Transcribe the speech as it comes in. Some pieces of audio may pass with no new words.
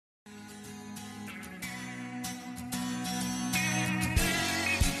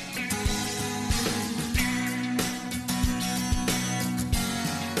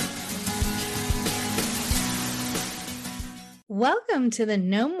Welcome to the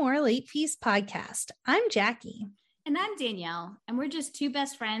No More Late Fees podcast. I'm Jackie. And I'm Danielle, and we're just two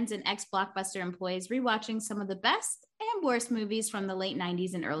best friends and ex-Blockbuster employees rewatching some of the best and worst movies from the late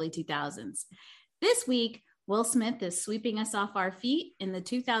 90s and early 2000s. This week, Will Smith is sweeping us off our feet in the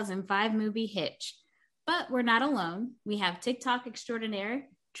 2005 movie Hitch. But we're not alone. We have TikTok extraordinaire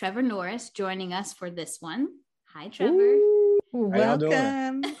Trevor Norris joining us for this one. Hi, Trevor. Ooh,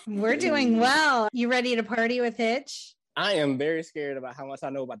 welcome. We're doing well. You ready to party with Hitch? I am very scared about how much I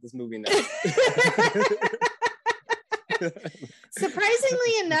know about this movie now.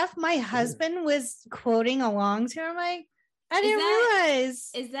 Surprisingly enough, my husband was quoting along to him. Like, I didn't realize.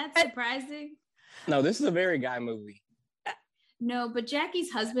 Is that surprising? No, this is a very guy movie. No, but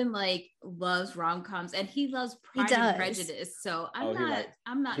Jackie's husband loves rom-coms and he loves Pride and Prejudice. So I'm not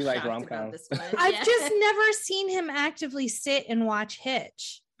shocked about this one. I've just never seen him actively sit and watch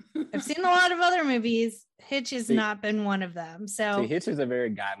Hitch. I've seen a lot of other movies. Hitch has not been one of them. So Hitch is a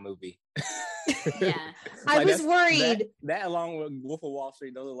very guy movie. Yeah. I was worried. That along with Wolf of Wall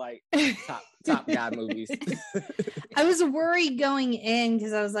Street, those are like top guy movies. I was worried going in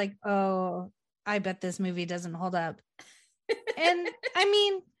because I was like, oh, I bet this movie doesn't hold up. And I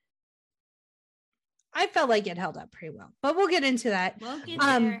mean, I felt like it held up pretty well, but we'll get into that. We'll get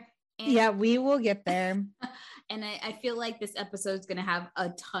there. Yeah, we will get there. And I feel like this episode is going to have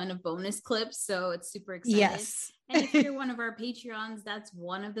a ton of bonus clips, so it's super exciting. Yes. And if you're one of our Patreons, that's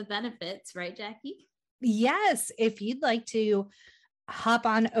one of the benefits, right, Jackie? Yes. If you'd like to hop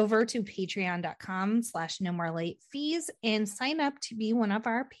on over to patreon.com/no more late fees and sign up to be one of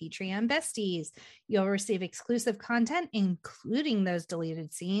our Patreon besties. You'll receive exclusive content, including those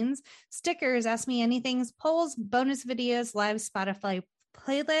deleted scenes, stickers, Ask Me Anythings, polls, bonus videos, live Spotify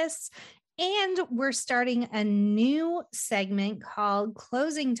playlists, and we're starting a new segment called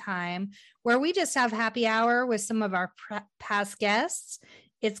Closing Time, where we just have happy hour with some of our past guests.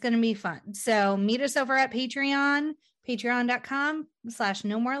 It's going to be fun. So meet us over at Patreon,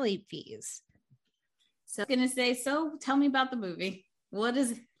 patreon.com/no more late fees. So I'm going to say, so tell me about the movie. What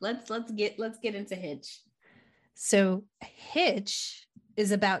is, let's get into Hitch. So Hitch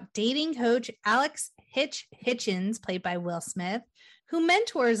is about dating coach Alex Hitchens, played by Will Smith, who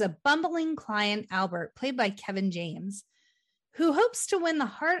mentors a bumbling client, Albert, played by Kevin James, who hopes to win the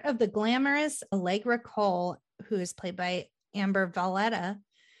heart of the glamorous Allegra Cole, who is played by Amber Valletta.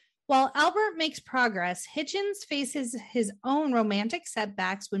 While Albert makes progress, Hitchens faces his own romantic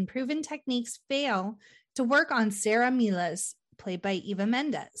setbacks when proven techniques fail to work on Sarah Milas, played by Eva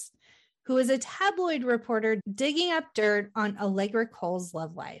Mendes, who is a tabloid reporter digging up dirt on Allegra Cole's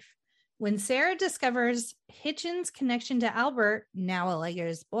love life. When Sarah discovers Hitchens' connection to Albert, now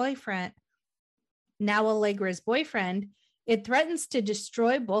Allegra's boyfriend, it threatens to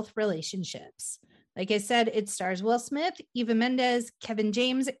destroy both relationships. Like I said, it stars Will Smith, Eva Mendes, Kevin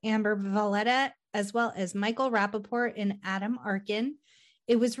James, Amber Valletta, as well as Michael Rappaport and Adam Arkin.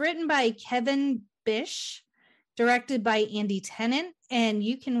 It was written by Kevin Bish, directed by Andy Tennant, and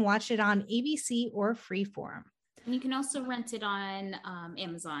you can watch it on ABC or Freeform. And you can also rent it on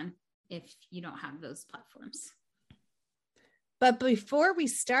Amazon if you don't have those platforms. But before we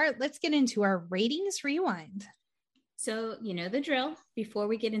start, let's get into our ratings rewind. So, you know the drill. Before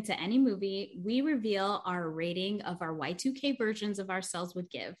we get into any movie, we reveal our rating of our Y2K versions of ourselves would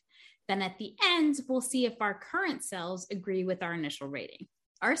give. Then at the end, we'll see if our current selves agree with our initial rating.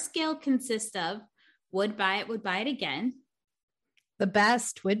 Our scale consists of would buy it again. The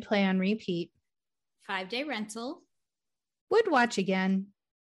best, would play on repeat. 5-day rental. Would watch again.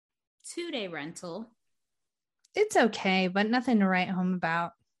 2-day rental. It's okay, but nothing to write home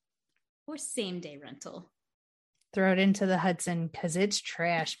about. Or same-day rental. Throw it into the Hudson because it's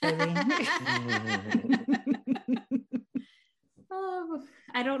trash, baby. Oh,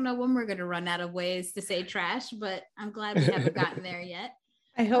 I don't know when we're going to run out of ways to say trash, but I'm glad we haven't gotten there yet.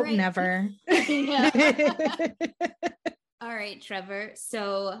 I hope never. All right, Trevor.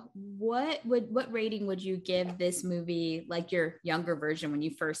 So what rating would you give this movie, like your younger version when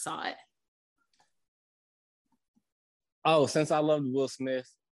you first saw it? Oh, since I loved Will Smith,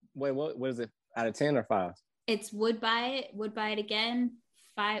 wait, what is it? Out of 10 or 5? It's would buy it again.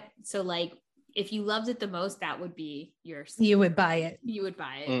 5. So like if you loved it the most, that would be yours. You would buy it. You would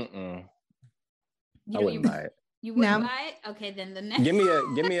buy it. I wouldn't buy it. You wouldn't buy it? Okay, then the next give me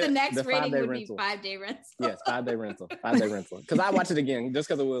the next the rating would rental. be 5-day rental. Yes, 5-day rental. 5-day rental. Because I watch it again just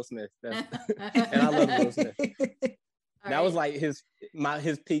because of Will Smith. And I love Will Smith. That was like his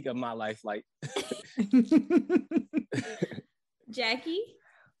peak of my life. Like Jackie?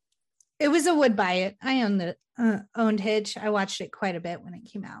 It was a would buy it. I owned Hitch. I watched it quite a bit when it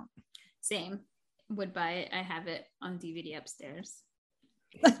came out. Same. would buy it. I have it on DVD upstairs.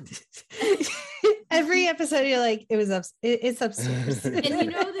 Every episode you're like, it's upstairs. And you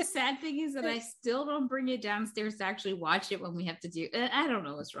know, the sad thing is that I still don't bring it downstairs to actually watch it when we have to do. I don't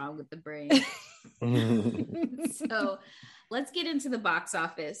know what's wrong with the brain. So let's get into the box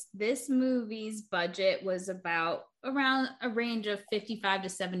office. This movie's budget was around a range of $55 to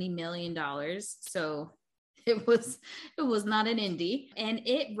 $70 million. So it was not an indie, and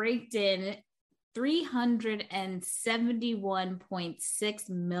it raked in $371.6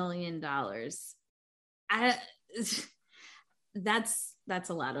 million. That's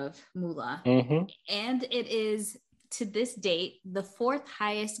a lot of moolah. Mm-hmm. And it is, to this date, the fourth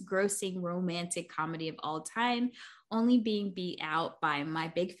highest grossing romantic comedy of all time, only being beat out by My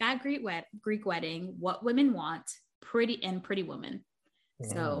Big Fat Greek Wedding, What Women Want, Pretty Woman.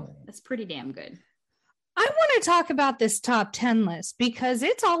 So that's pretty damn good. I want to talk about this top 10 list because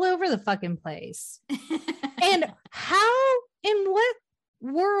it's all over the fucking place. And how, in what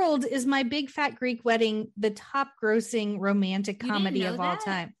world is My Big Fat Greek Wedding the top grossing romantic comedy of all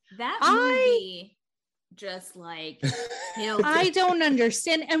time? That movie just like killed I it. don't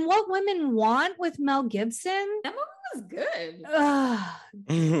understand. And What Women Want with Mel Gibson? That movie was good.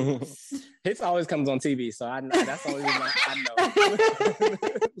 Hits always comes on TV, so I know that's the only reason I know.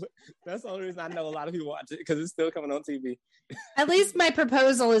 That's the only reason I know a lot of people watch it, because it's still coming on TV. At least My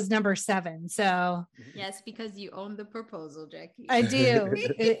Proposal is number 7. So yes, because you own The Proposal, Jackie. I do.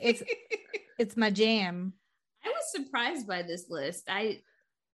 It's my jam. I was surprised by this list.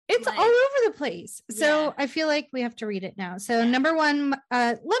 It's all over the place. So yeah. I feel like we have to read it now. So number 1,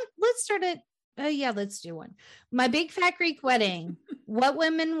 let's start it. Let's do one. My Big Fat Greek Wedding. What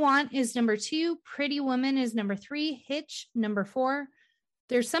Women Want is number 2. Pretty Woman is number 3. Hitch, number 4.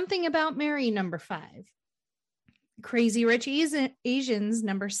 There's Something About Mary, number 5. Crazy Rich Asians,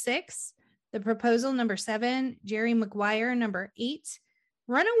 number 6. The Proposal, number 7. Jerry Maguire, number 8.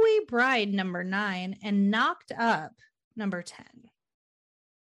 Runaway Bride, number 9. And Knocked Up, number 10.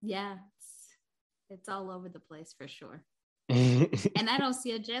 Yeah, it's all over the place for sure. And I don't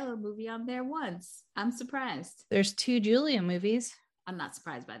see a JLo movie on there once. I'm surprised. There's 2 Julia movies. I'm not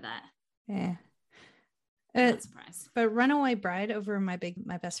surprised by that. Yeah. Not surprised. But Runaway Bride over My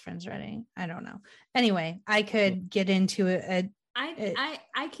Best Friend's Wedding. I don't know. Anyway, I could get into it.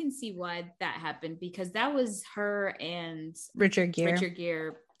 I can see why that happened, because that was her and Richard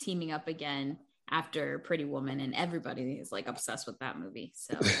Gere teaming up again after Pretty Woman, and everybody is like obsessed with that movie.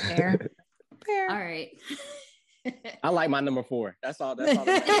 So fair. All right. I like my number 4. That's all. Hey,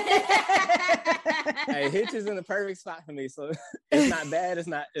 Hitch is in the perfect spot for me. So it's not bad. It's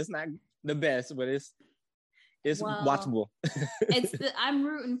not the best, but it's watchable. I'm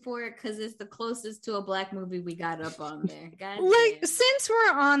rooting for it because it's the closest to a Black movie we got up on there. Since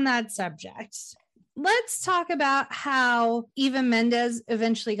we're on that subject, let's talk about how Eva Mendes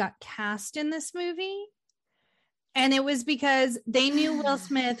eventually got cast in this movie. And it was because they knew Will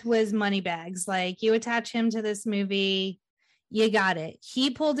Smith was moneybags. Like, you attach him to this movie, you got it.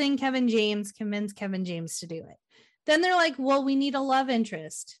 He pulled in Kevin James, convinced Kevin James to do it. Then they're like, well, we need a love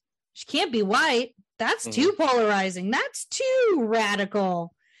interest. She can't be white. That's too polarizing. That's too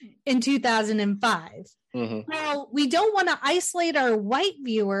radical in 2005. Well, we don't want to isolate our white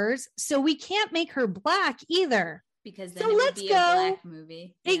viewers, so we can't make her Black either. Because then it would be a Black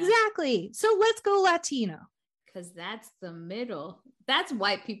movie. Yeah. Exactly. So let's go Latino. Because that's the middle. That's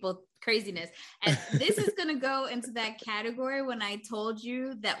white people craziness. And this is going to go into that category when I told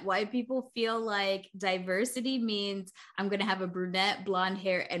you that white people feel like diversity means I'm going to have a brunette, blonde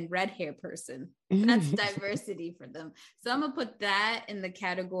hair, and red hair person. That's diversity for them. So I'm going to put that in the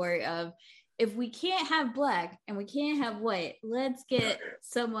category of, if we can't have Black and we can't have white, let's get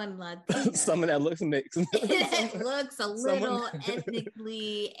someone Latino. Someone that looks mixed. It looks a little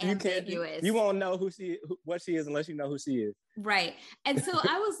ethnically ambiguous. You won't know what she is unless you know who she is. Right. And so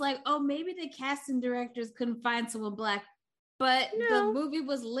I was like, oh, maybe the casting directors couldn't find someone Black. But the movie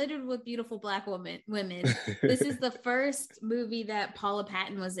was littered with beautiful Black women. This is the first movie that Paula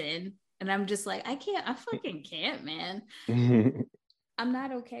Patton was in. And I'm just like, I fucking can't, man. I'm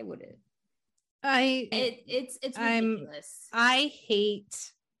not okay with it. It's ridiculous. I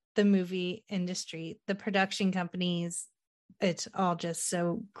hate the movie industry, the production companies. It's all just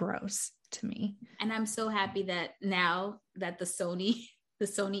so gross to me. And I'm so happy that now that the Sony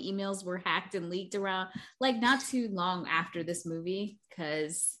emails were hacked and leaked around, like, not too long after this movie,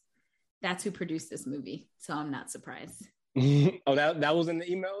 because that's who produced this movie. So I'm not surprised. Oh, that was in the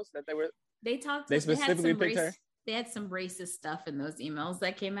emails that they specifically picked her. They had some racist stuff in those emails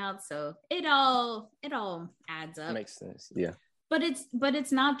that came out, so it all adds up. Makes sense, yeah. But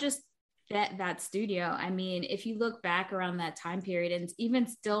it's not just that studio. I mean, if you look back around that time period, and even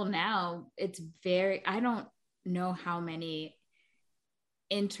still now, it's very, I don't know how many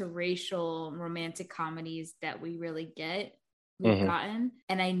interracial romantic comedies that we've gotten.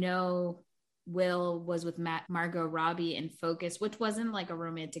 And I know Will was with Margot Robbie in Focus, which wasn't like a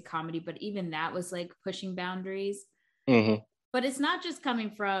romantic comedy, but even that was like pushing boundaries. But it's not just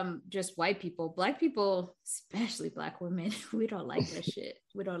coming from just white people. Black people, especially Black women, we don't like that shit.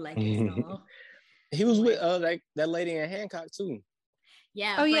 We don't like it at all. He was with that lady in Hancock too.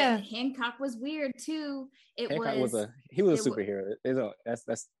 Yeah. Oh, yeah. Hancock was weird too. He was a superhero.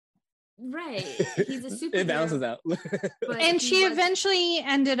 That's right. He's a superhero. It balances out. And she eventually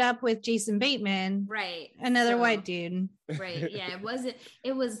ended up with Jason Bateman. Right. Another white dude. Right. Yeah.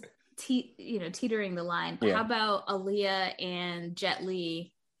 It was teetering the line. Yeah. How about Aaliyah and Jet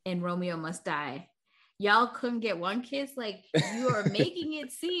Li in Romeo Must Die? Y'all couldn't get one kiss? Like, you are making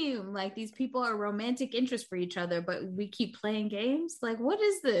it seem like these people are romantic interest for each other, but we keep playing games? Like, what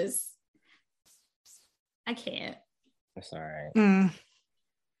is this? I can't. That's all right.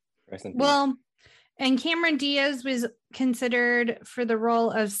 Well, and Cameron Diaz was considered for the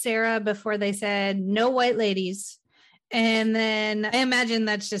role of Sarah before they said no white ladies. And then I imagine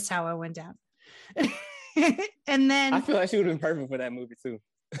that's just how it went down. And then I feel like she would have been perfect for that movie too.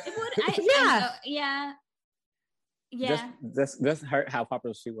 It would. Yeah. Just her how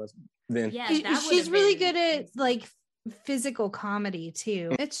popular she was then. Yeah, she's really good at like physical comedy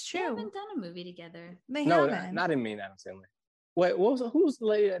too. It's true. They haven't done a movie together. They haven't. Not in Me and Adam Sandler. Wait, who's the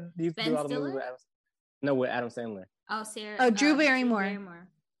lady that used to do all the movies with Adam? No, with Adam Sandler. Oh, Sarah. Oh, Drew Barrymore.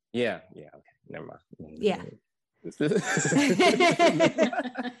 Yeah. Okay. Never mind. Yeah.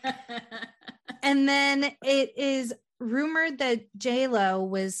 And then it is rumored that J-Lo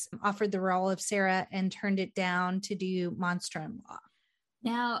was offered the role of Sarah and turned it down to do Monster-in-Law.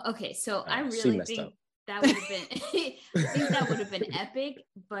 Now, okay, so I really think that would have been epic,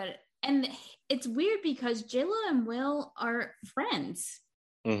 and it's weird because J-Lo and Will are friends.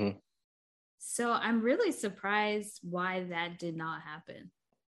 So I'm really surprised why that did not happen.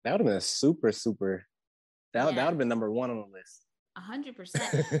 That would have been a super. That would have been number one on the list.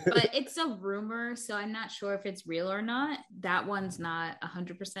 100%. But it's a rumor, so I'm not sure if it's real or not. That one's not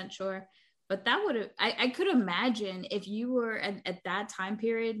 100% sure. But that would have, I could imagine if you were at that time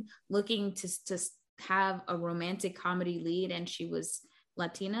period looking to have a romantic comedy lead and she was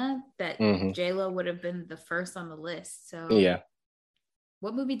Latina, that J-Lo would have been the first on the list. So yeah.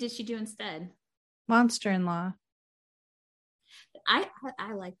 What movie did she do instead? Monster-in-Law. I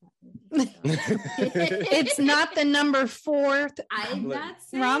like that movie. So. It's not the number 4th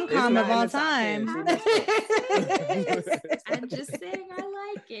rom-com of all time. I'm just saying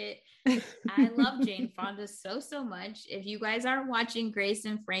I like it. I love Jane Fonda so much. If you guys aren't watching Grace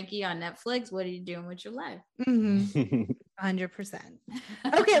and Frankie on Netflix, what are you doing with your life? 100%.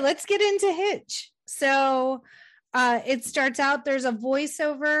 Okay, let's get into Hitch. So it starts out, there's a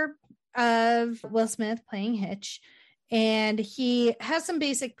voiceover of Will Smith playing Hitch. And he has some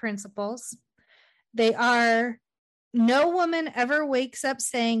basic principles. They are, no woman ever wakes up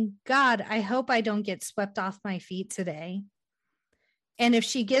saying, God, I hope I don't get swept off my feet today. And if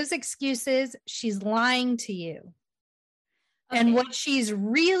she gives excuses, she's lying to you. Okay. And what she's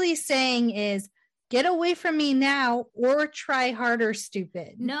really saying is, get away from me now or try harder,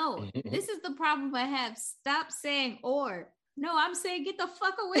 stupid. No, this is the problem I have. Stop saying or. No, I'm saying get the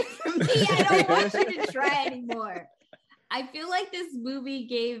fuck away from me. I don't want you to try anymore. I feel like this movie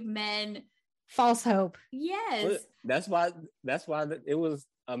gave men false hope. Yes. That's why it was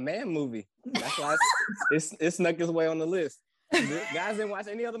a man movie. That's why it snuck its way on the list. Guys didn't watch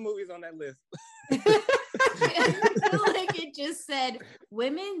any other movies on that list. I feel like it just said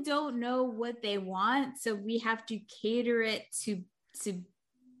women don't know what they want, so we have to cater it to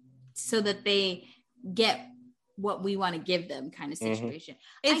so that they get what we want to give them, kind of situation.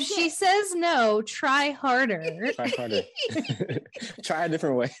 If she says no, try harder. Try a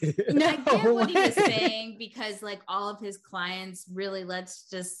different way. No. I get what he was saying, because like all of his clients, really, let's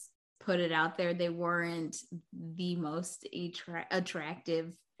just put it out there, they weren't the most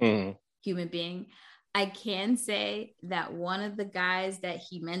attractive human being. I can say that one of the guys that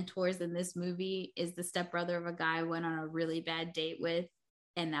he mentors in this movie is the stepbrother of a guy I went on a really bad date with.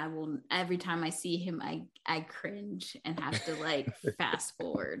 And I will, every time I see him, I cringe and have to like fast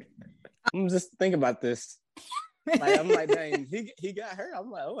forward. I'm just thinking about this. Like, I'm like, dang, he got her.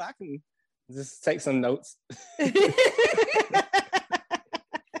 I'm like, oh, I can just take some notes.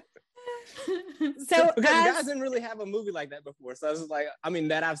 So because guys didn't really have a movie like that before. So I was like, I mean,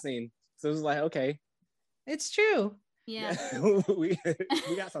 that I've seen. So it was like, okay. It's true. Yeah. we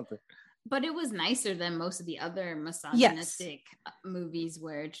got something. But it was nicer than most of the other misogynistic movies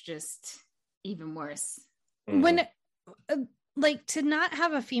where it's just even worse. When like to not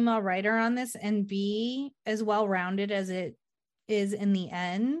have a female writer on this and be as well-rounded as it is in the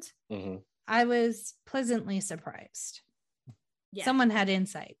end, I was pleasantly surprised. Yeah. Someone had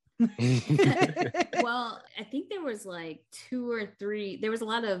insight. Well, I think there was like 2 or 3. There was a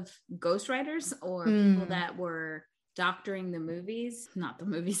lot of ghostwriters or people that were doctoring the movies, not the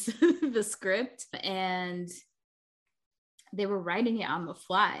movies, the script, and they were writing it on the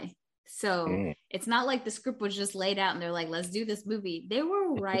fly. So it's not like the script was just laid out and they're like, let's do this movie. They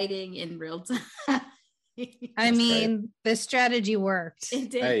were writing in real time. I mean, the strategy worked. It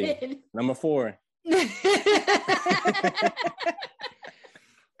did. Hey, number 4.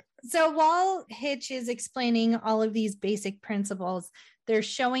 So while Hitch is explaining all of these basic principles, they're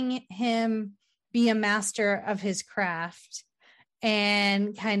showing him be a master of his craft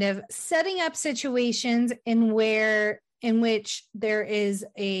and kind of setting up situations in which there is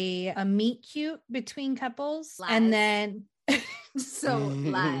a meet cute between couples. Lies. And then so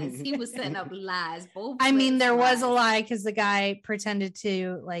lies. He was setting up lies. Both I mean, there was a lie because the guy pretended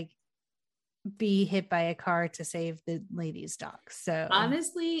to like be hit by a car to save the lady's dog. So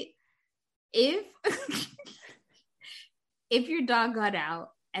honestly, if your dog got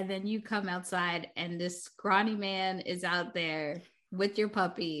out and then you come outside and this scrawny man is out there with your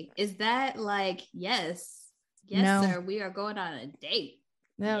puppy, is that like, yes, no. Sir, we are going on a date?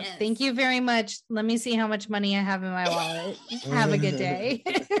 No, yes. Thank you very much. Let me see how much money I have in my wallet. Have a good day.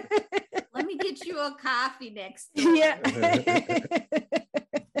 Let me get you a coffee next door. Yeah.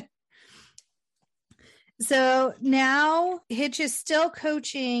 So now Hitch is still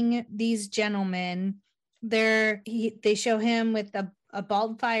coaching these gentlemen. They show him with a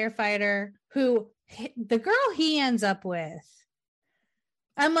bald firefighter who the girl he ends up with.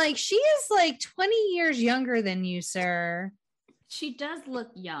 I'm like, she is like 20 years younger than you, sir. She does look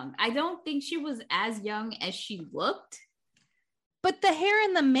young. I don't think she was as young as she looked. But the hair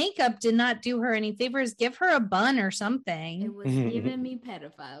and the makeup did not do her any favors. Give her a bun or something. It was giving me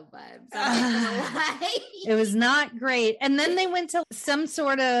pedophile vibes. I'm not gonna lie. It was not great. And then they went to some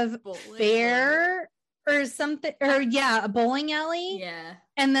sort of fair or something, or a bowling alley. Yeah.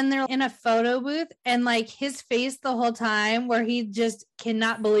 And then they're in a photo booth and like his face the whole time where he just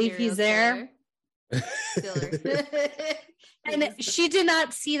cannot believe he's there. And she did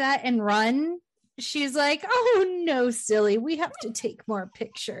not see that and run. She's like, oh no, silly, we have to take more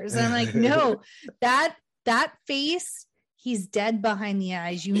pictures. And I'm like, no, that face, he's dead behind the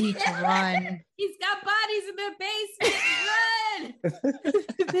eyes. You need to run. He's got bodies in the basement.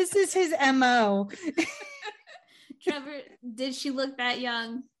 Run. This is his MO. Trevor, did she look that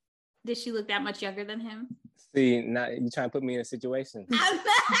young? Did she look that much younger than him? See, now you trying to put me in a situation.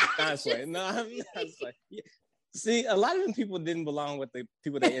 I'm not. See, a lot of them people didn't belong with the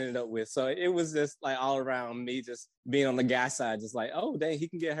people they ended up with. So it was just like all around me just being on the guy side, just like, oh, dang, he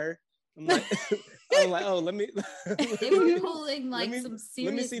can get her. I'm like, oh, let me. They were pulling like some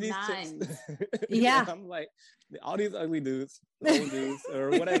serious nines. Yeah. I'm like, all these ugly dudes, old dudes, or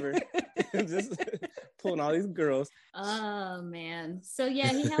whatever, just pulling all these girls. Oh, man. So,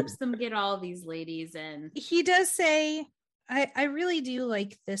 yeah, he helps them get all these ladies. And he does say, I really do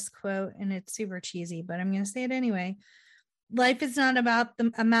like this quote, and it's super cheesy, but I'm going to say it anyway. Life is not about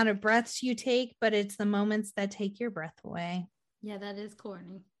the amount of breaths you take, but it's the moments that take your breath away. Yeah, that is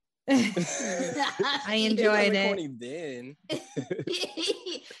corny. I enjoyed it. Corny then.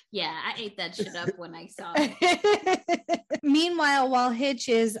 Yeah, I ate that shit up when I saw it. Meanwhile, while Hitch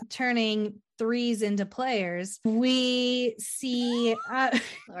is turning threes into players, we see I'm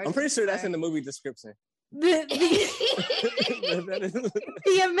pretty sure that's in the movie description. The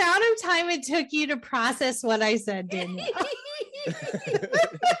amount of time it took you to process what I said, Danielle.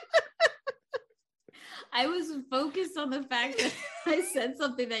 I was focused on the fact that I said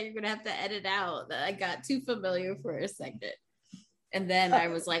something that you're going to have to edit out, that I got too familiar for a second. And then I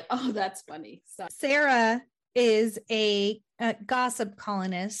was like, oh, that's funny. So Sarah is a gossip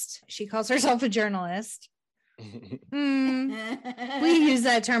columnist. She calls herself a journalist. We use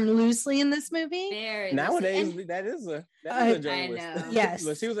that term loosely in this movie. Nowadays, that is a journalist. I know. Yes.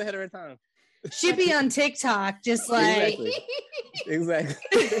 But she was ahead of her time. She'd be on TikTok, just like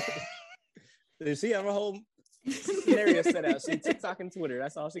exactly. She have a whole scenario set out. She TikTok and Twitter.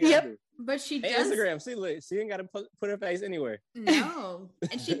 That's all she got to do. But she does Instagram. She ain't got to put her face anywhere. No,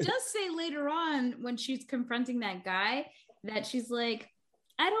 and she does say later on when she's confronting that guy that she's like,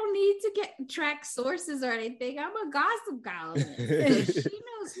 I don't need to track sources or anything. I'm a gossip columnist. So she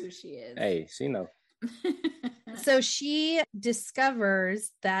knows who she is. Hey, she knows. So she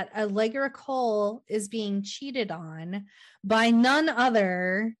discovers that Allegra Cole is being cheated on by none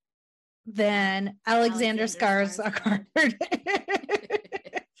other than Alexander Skarsgård.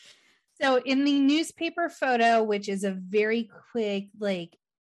 So in the newspaper photo, which is a very quick, like,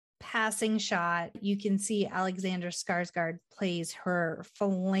 passing shot, you can see Alexander Skarsgård plays her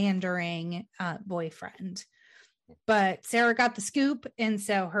philandering boyfriend. But Sarah got the scoop, and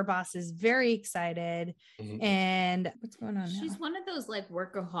so her boss is very excited. Mhm. And what's going on She's now? one of those like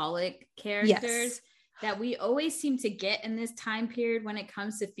workaholic characters that we always seem to get in this time period when it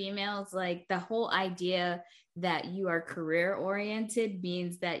comes to females. Like the whole idea that you are career oriented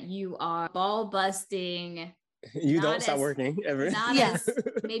means that you are ball busting. You Not don't stop as- working ever. Not Yes. as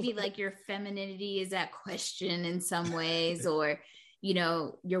maybe like your femininity is at question in some ways, or you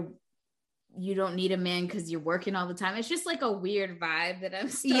know, you don't need a man because you're working all the time. It's just like a weird vibe that I'm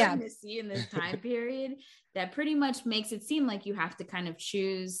starting to see in this time period that pretty much makes it seem like you have to kind of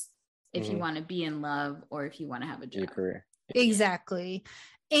choose if you Mhm. want to be in love or if you want to have a Your job. career. Exactly.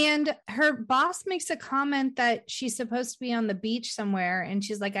 And her boss makes a comment that she's supposed to be on the beach somewhere. And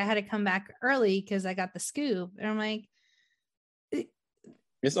she's like, I had to come back early because I got the scoop. And I'm like,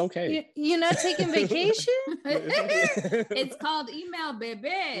 It's okay. you're not taking vacation? It's called email, baby.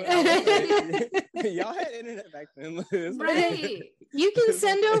 Y'all had internet back then. It's Right. You can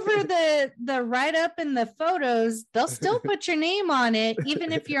send over the write-up and the photos. They'll still put your name on it,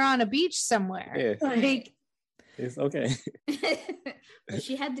 even if you're on a beach somewhere. Yeah. Like, It's okay. But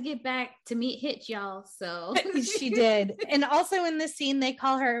she had to get back to meet Hitch, y'all. So she did. And also in this scene, they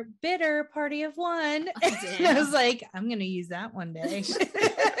call her Bitter Party of One. And I was like, I'm going to use that one day.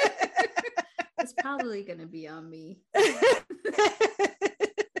 It's probably going to be on me.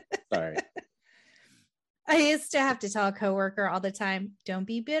 Sorry. I used to have to tell a coworker all the time, don't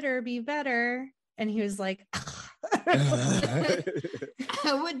be bitter, be better. And he was like,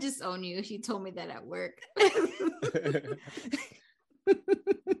 I would disown you if you told me that at work.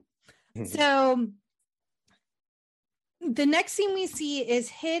 So the next scene we see is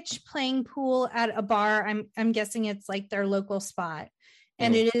Hitch playing pool at a bar. I'm guessing it's like their local spot.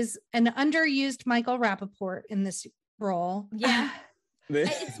 And it is an underused Michael Rappaport in this role. Yeah. They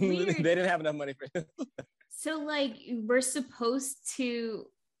It's weird. they didn't have enough money for him. So, like, we're supposed to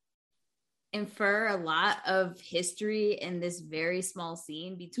infer a lot of history in this very small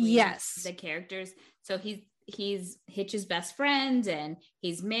scene between Yes. the characters. So he's Hitch's best friend, and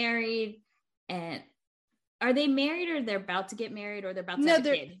he's married. And are they married, or they're about to get married, or they're about to have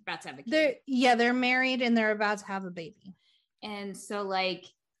a kid? About to have a kid. They're married and they're about to have a baby. And so, like,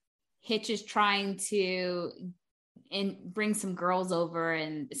 Hitch is trying to bring some girls over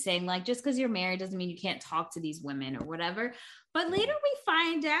and saying, like, just because you're married doesn't mean you can't talk to these women or whatever. But later we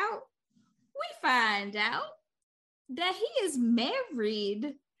find out that he is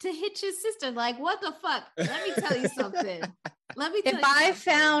married to Hitch's sister. Like, what the fuck? Let me tell you something. If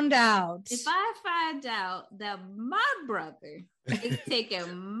I find out that my brother is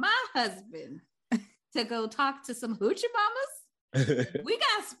taking my husband to go talk to some hoochie mamas, we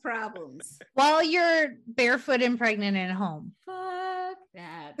got some problems. while you're barefoot and pregnant at home. Fuck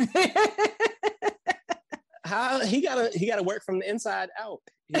that. How he gotta work from the inside out.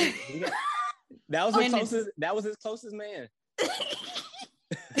 That was his closest man.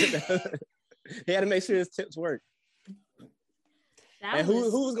 He had to make sure his tips worked. And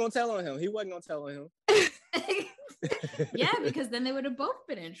who was gonna tell on him? He wasn't gonna tell on him. Yeah, because then they would have both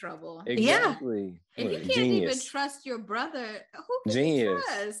been in trouble. Exactly. If you can't even trust your brother, who can you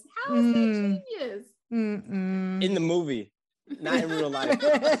trust? How is that genius? In the movie, not in real life.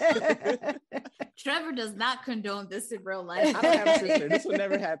 Trevor does not condone this in real life. I don't have a sister. This would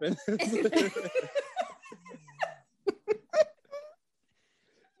never happen.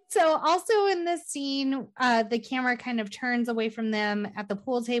 So also in this scene, the camera kind of turns away from them at the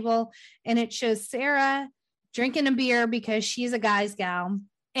pool table, and it shows Sarah drinking a beer because she's a guy's gal.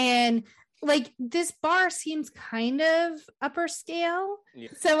 And like, this bar seems kind of upper scale. Yeah.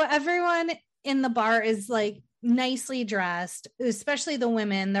 So everyone in the bar is like nicely dressed, especially the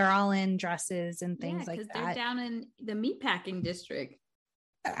women. They're all in dresses and things like that. They're down in the meatpacking district.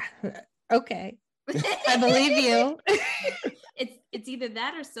 Okay. I believe you. It's either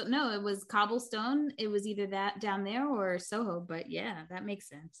that or it was Cobblestone. It was either that down there or Soho, but yeah, that makes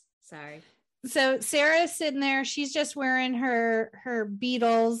sense. Sorry. So Sarah's sitting there. She's just wearing her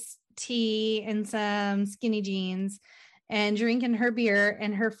Beatles tee and some skinny jeans and drinking her beer.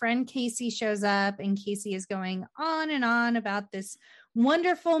 And her friend Casey shows up, and Casey is going on and on about this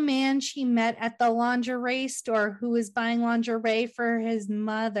wonderful man she met at the lingerie store who was buying lingerie for his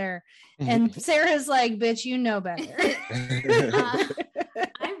mother. And Sarah's like, bitch, you know better.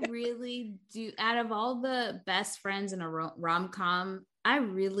 I really do. Out of all the best friends in a rom-com, I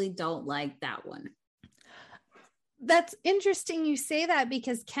really don't like that one. That's interesting you say that,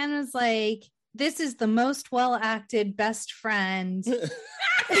 because Ken is like, this is the most well-acted best friend.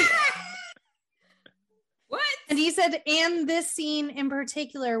 What? And he said, and this scene in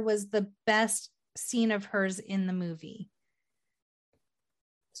particular was the best scene of hers in the movie.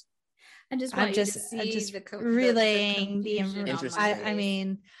 I just want you to see relaying the information. I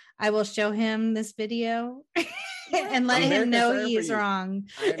mean, I will show him this video and let him know he's wrong.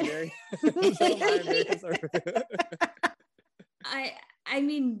 I am very concerned. I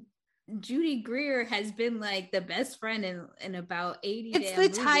mean, Judy Greer has been like the best friend in about 80. It's the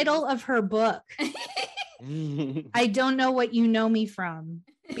title of her book. I don't know what you know me from,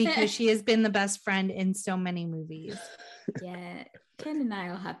 because she has been the best friend in so many movies. Yeah, Ken and I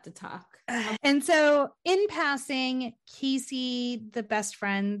will have to talk. And so in passing, Casey, the best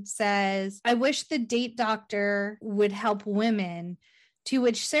friend, says, I wish the date doctor would help women. To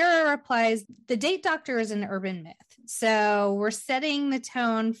which Sarah replies, the date doctor is an urban myth. So we're setting the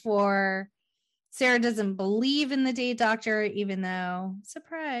tone for Sarah doesn't believe in the date doctor, even though,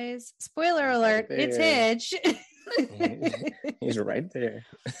 surprise, spoiler alert, it's Hitch. He's right there.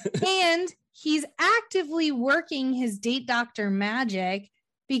 And he's actively working his date doctor magic,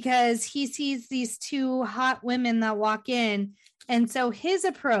 because he sees these two hot women that walk in. And so his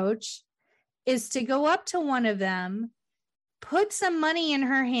approach is to go up to one of them, put some money in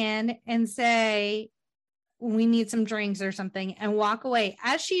her hand and say, we need some drinks or something, and walk away.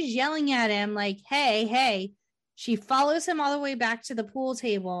 As she's yelling at him, like, hey, hey, she follows him all the way back to the pool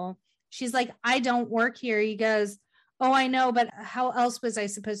table. She's like, I don't work here. He goes, oh, I know, but how else was I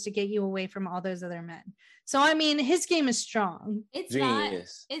supposed to get you away from all those other men? So, I mean, his game is strong. It's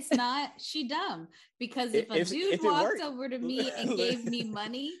not, she dumb. Because if a dude walked over to me and gave me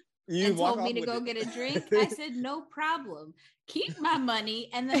money and told me to go get a drink, I said, no problem. Keep my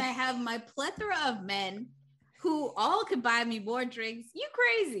money. And then I have my plethora of men who all could buy me more drinks. You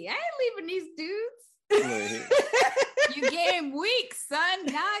crazy. I ain't leaving these dudes. You game weak, son.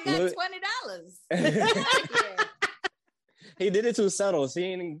 Now I got $20. He did it too subtle. She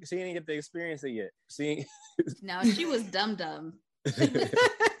didn't get to experience it yet. No, she was dumb.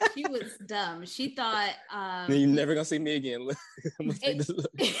 She was dumb. She thought you're never gonna see me again.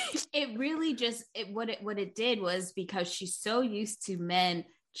 It really just what it did was, because she's so used to men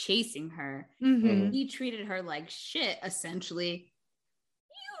chasing her, he treated her like shit, essentially.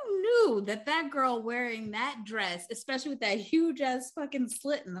 You knew that girl wearing that dress, especially with that huge ass fucking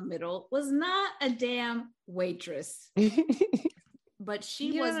slit in the middle, was not a damn waitress. But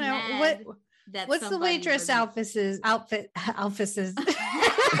she was mad. What's the waitress outfits at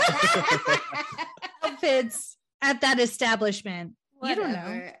that establishment? Whatever. You don't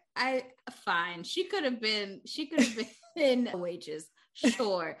know. Fine. She could have been a waitress.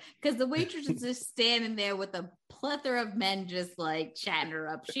 Sure. Because the waitress is just standing there with a plethora of men just like chatting her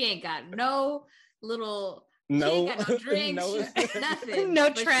up. She ain't got no little she ain't got no drinks, nothing. No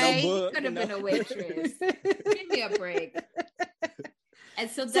tray. She could have been a waitress. Give me a break. And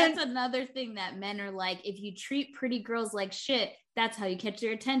so that's another thing that men are like, if you treat pretty girls like shit, that's how you catch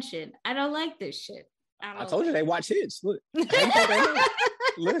their attention. I don't like this shit. I told you they watch hits. Look.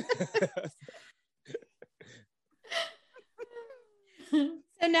 Look.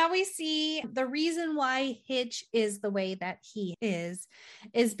 So now we see the reason why Hitch is the way that he is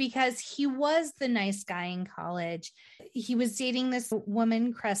because he was the nice guy in college. He was dating this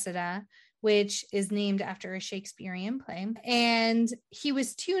woman, Cressida, which is named after a Shakespearean play. And he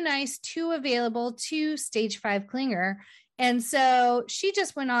was too nice, too available, too stage 5 clinger. And so she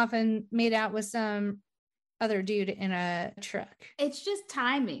just went off and made out with some other dude in a truck. It's just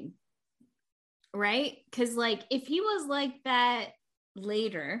timing, right? Because like, if he was like that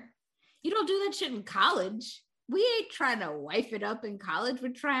later, you don't do that shit in college. We ain't trying to wife it up in college.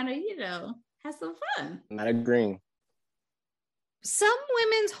 We're trying to, have some fun. Not agreeing. Some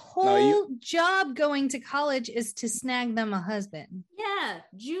women's whole job going to college is to snag them a husband. Yeah,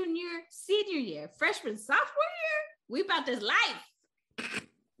 junior, senior year, freshman, sophomore year. We about this life.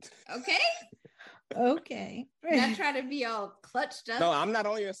 Okay? Not trying to be all clutched up. No, I'm not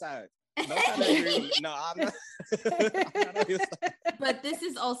on your side. Don't try to agree. No, I'm not. I'm not on your side. But this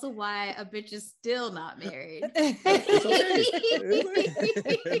is also why a bitch is still not married. It's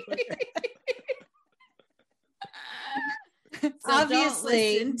okay.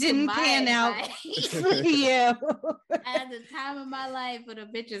 obviously didn't pan out for you. At the time of my life, but a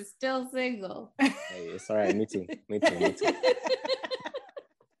bitch is still single. Hey, it's all right. Me too.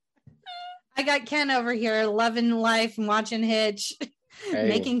 I got Ken over here loving life and watching Hitch,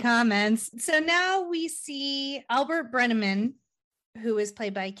 making comments. So now we see Albert Brenneman, who is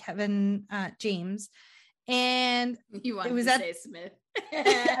played by Kevin James. And you wanted to say Smith.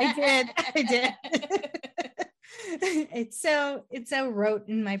 I did. It's so rote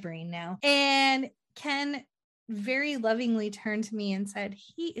in my brain now. And Ken very lovingly turned to me and said,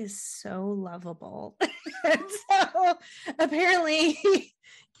 he is so lovable. So apparently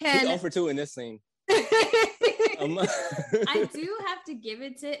Ken He's 0-2 in this scene. I do have to give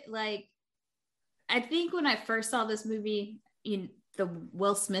it to, like, I think when I first saw this movie, the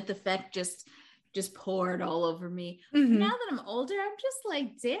Will Smith effect just poured all over me. Mm-hmm. Now that I'm older, I'm just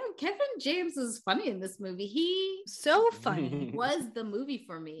like, damn, Kevin James was funny in this movie. He so funny. Was the movie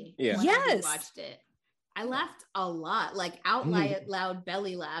for me. Yeah. When I watched it. I laughed a lot, like out loud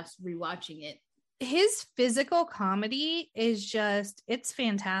belly laughs rewatching it. His physical comedy is just, it's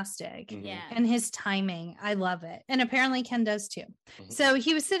fantastic. Yeah. And his timing, I love it. And apparently Ken does too. So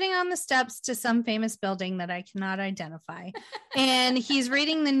he was sitting on the steps to some famous building that I cannot identify. And he's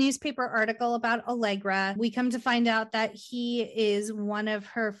reading the newspaper article about Allegra. We come to find out that he is one of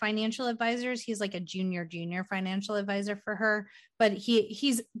her financial advisors. He's like a junior financial advisor for her. But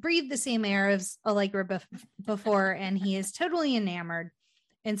he's breathed the same air as Allegra before, and he is totally enamored.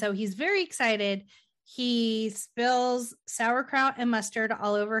 And so he's very excited. He spills sauerkraut and mustard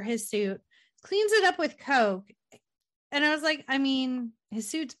all over his suit, cleans it up with Coke. And I was like, I mean, his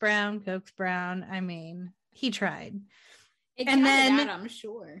suit's brown, Coke's brown. I mean, he tried. And then that, I'm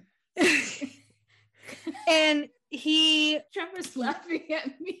sure. And Trevor's laughing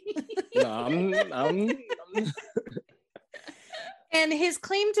at me. No, I'm And his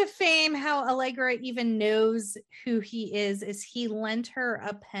claim to fame, how Allegra even knows who he is he lent her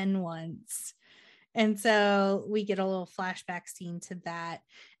a pen once. And so we get a little flashback scene to that.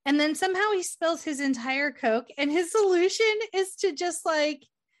 And then somehow he spills his entire Coke, and his solution is to just like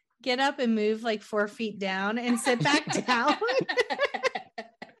get up and move like 4 feet down and sit back down.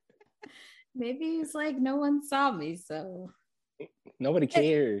 Maybe he's like, no one saw me, so nobody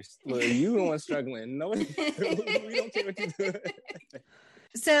cares. Well, you the one struggling. Nobody, we don't care what you do.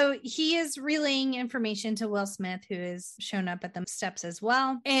 So he is relaying information to Will Smith, who has shown up at the steps as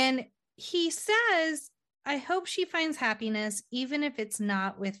well. And he says, I hope she finds happiness, even if it's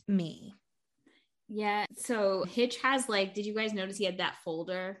not with me. Yeah. So Hitch has like, did you guys notice he had that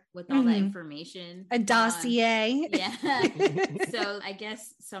folder with all that information? A dossier. Yeah. So I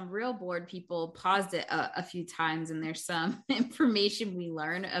guess some real bored people paused it a few times, and there's some information we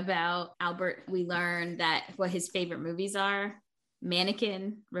learn about Albert. We learn that what his favorite movies are: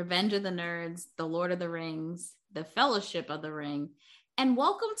 Mannequin, Revenge of the Nerds, The Lord of the Rings, The Fellowship of the Ring, and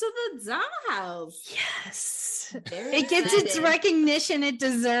Welcome to the Dollhouse. Yes. It gets its recognition it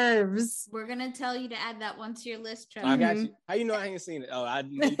deserves. We're going to tell you to add that one to your list, Trevor. I got you. How you know I ain't seen it? Oh,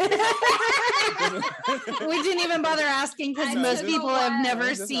 we didn't even bother asking because most people have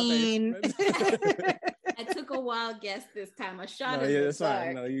never seen. I took a wild guess this time. I shot it. Yeah, that's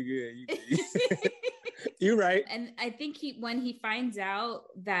fine. No, you good. You're right. And I think when he finds out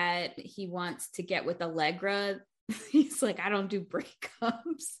that he wants to get with Allegra, he's like, I don't do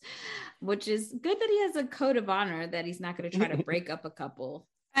breakups, which is good that he has a code of honor that he's not going to try to break up a couple.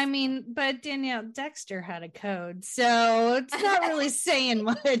 I mean, but Danielle, Dexter had a code, so it's not really saying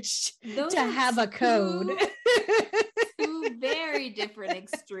much to have a code. Two very different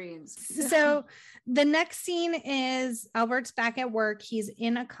extremes. So the next scene is Albert's back at work. He's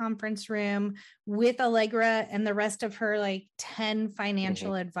in a conference room with Allegra and the rest of her like 10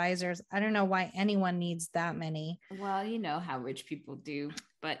 financial advisors. I don't know why anyone needs that many. Well, you know how rich people do,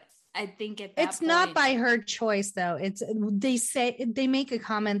 but I think at that it's not by her choice though. They make a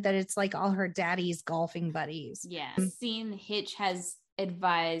comment that it's like all her daddy's golfing buddies. Yeah. Scene Hitch has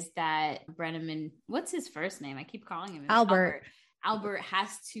advised that Brenneman, what's his first name? I keep calling him Albert. Albert has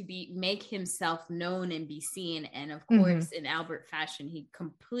to make himself known and be seen. And of course, in Albert fashion, he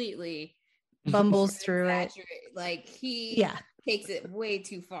completely bumbles through it. Like he takes it way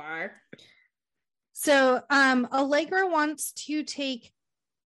too far. So Allegra wants to take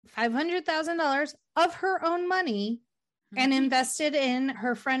 $500,000 of her own money and invest it in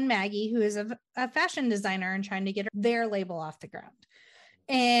her friend Maggie, who is a fashion designer and trying to get their label off the ground.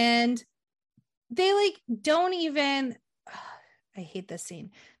 And they like don't even, I hate this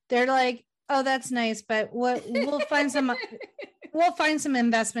scene. They're like, oh, that's nice, but we'll find some we'll find some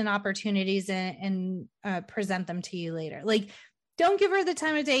investment opportunities and present them to you later. Like, don't give her the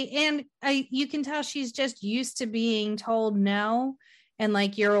time of day. And you can tell she's just used to being told no. And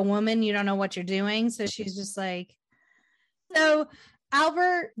like, you're a woman, you don't know what you're doing. So she's just like, so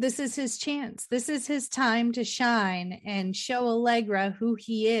Albert, this is his chance. This is his time to shine and show Allegra who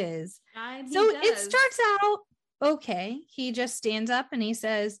he is. It starts out okay. He just stands up and he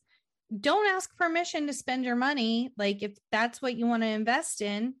says, don't ask permission to spend your money. Like, if that's what you want to invest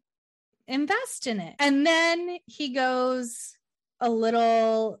in it. And then he goes a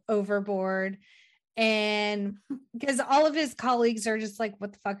little overboard, and because all of his colleagues are just like,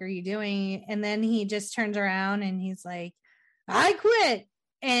 what the fuck are you doing? And then he just turns around and he's like, I quit.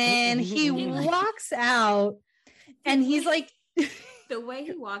 And he walks out, and he's like, the way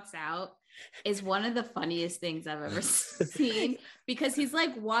he walks out is one of the funniest things I've ever seen, because he's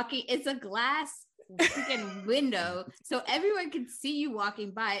like walking, it's a glass freaking window, so everyone can see you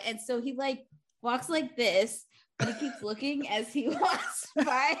walking by. And so he like walks like this, but he keeps looking as he walks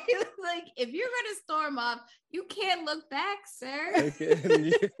by. Like, if you're gonna storm off, you can't look back, sir.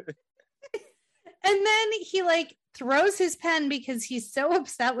 And then he like throws his pen because he's so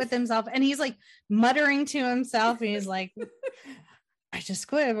upset with himself, and he's like muttering to himself, and he's like, I just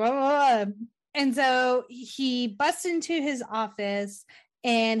quit, blah, blah, blah. And so he busts into his office,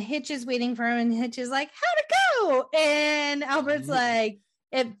 and Hitch is waiting for him, and Hitch is like, how'd it go? And Albert's like,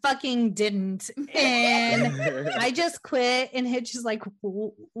 it fucking didn't. And I just quit. And Hitch is like,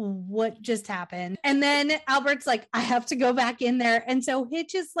 what just happened? And then Albert's like, I have to go back in there. And so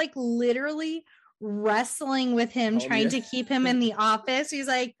Hitch is like literally wrestling with him, trying to keep him in the office. He's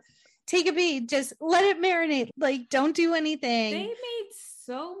like, take a beat, just let it marinate. Like, don't do anything. They made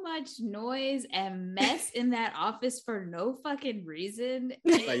so much noise and mess in that office for no fucking reason.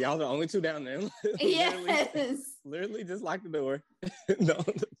 Like, y'all the only two down there. Yes. Literally just lock the door. No.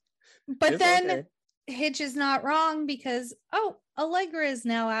 But then okay. Hitch is not wrong, because Allegra is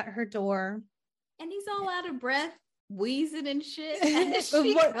now at her door. And he's all out of breath, wheezing and shit.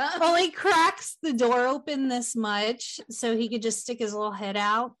 Well, he cracks the door open this much so he could just stick his little head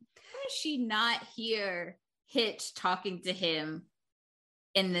out. How does she not hear Hitch talking to him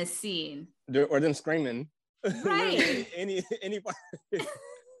in this scene? Or them screaming. Right. any part.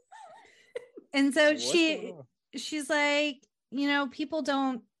 And so she's like, people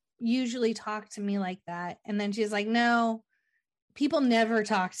don't usually talk to me like that. And then she's like, no, people never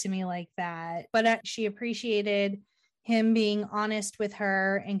talk to me like that. But she appreciated him being honest with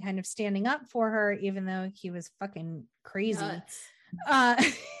her and kind of standing up for her, even though he was fucking crazy.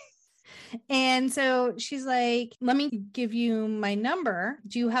 And so she's like, let me give you my number.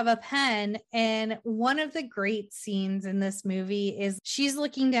 Do you have a pen? And one of the great scenes in this movie is she's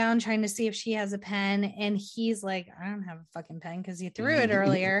looking down, trying to see if she has a pen. And he's like, I don't have a fucking pen because you threw it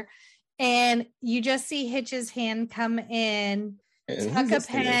earlier. And you just see Hitch's hand come in, tuck a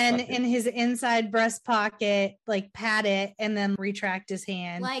pen in his inside breast pocket, like pat it, and then retract his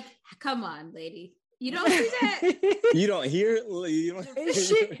hand. Like, come on, lady. You don't see that? You don't hear?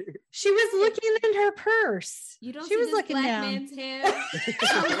 She was looking in her purse. You don't she see was this looking black down. man's hand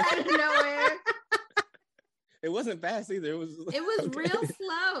out of nowhere. It wasn't fast either. It was real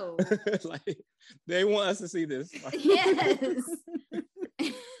slow. Like, they want us to see this. Yes.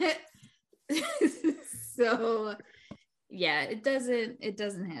 So yeah, it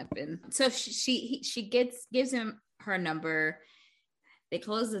doesn't happen. So she gives him her number. They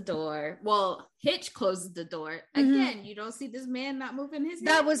close the door. Well, Hitch closes the door. Again, you don't see this man not moving his hand.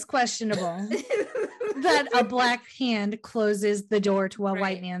 That was questionable. That a black hand closes the door to a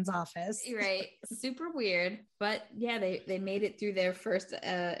white man's office. Right. Super weird. But yeah, they made it through their first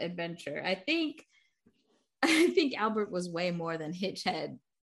adventure. I think Albert was way more than Hitch had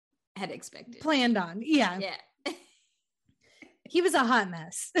expected. Planned on. Yeah. Yeah. He was a hot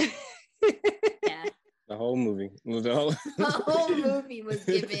mess. Yeah. The whole movie. The whole movie was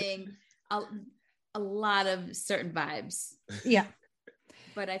giving a lot of certain vibes. Yeah.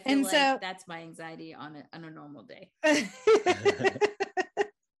 But I feel like that's my anxiety on a normal day.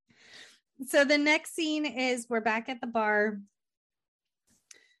 So the next scene is we're back at the bar.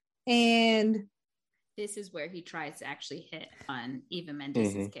 And this is where he tries to actually hit on Eva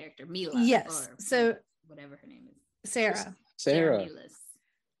Mendes' character, Mila. Yes. So whatever her name is. Sarah.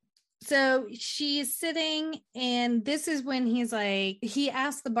 So she's sitting, and this is when he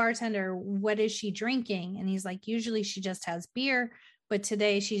asked the bartender, what is she drinking? And he's like, usually she just has beer, but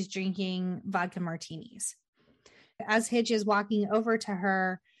today she's drinking vodka martinis. As Hitch is walking over to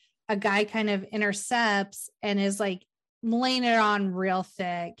her, a guy kind of intercepts and is like laying it on real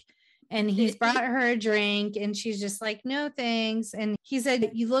thick. And he's brought her a drink and she's just like, no, thanks. And he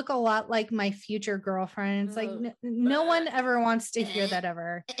said, you look a lot like my future girlfriend. It's like, no one ever wants to hear that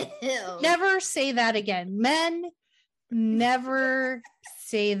ever. Never say that again. Men never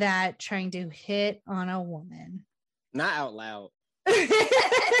say that trying to hit on a woman. Not out loud. If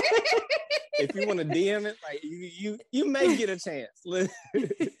you want to DM it, like you may get a chance.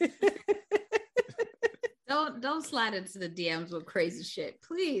 Don't slide into the DMs with crazy shit,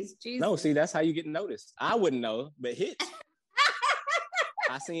 please. Jesus. No, see, that's how you get noticed. I wouldn't know, but Hitch.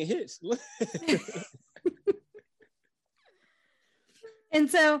 I seen Hitch. And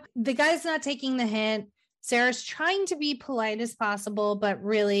so the guy's not taking the hint. Sarah's trying to be polite as possible, but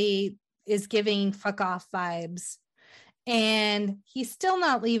really is giving fuck off vibes. And he's still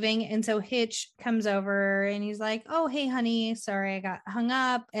not leaving. And so Hitch comes over and he's like, oh, hey, honey, sorry, I got hung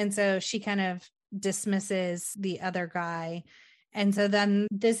up. And so she kind of dismisses the other guy. And so then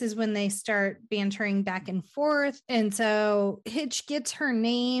this is when they start bantering back and forth. And so Hitch gets her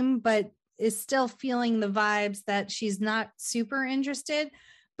name, but is still feeling the vibes that she's not super interested.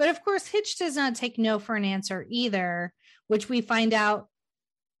 But of course, Hitch does not take no for an answer either, which we find out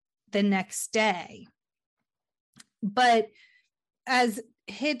the next day. But as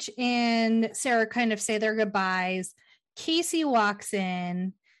Hitch and Sarah kind of say their goodbyes, Casey walks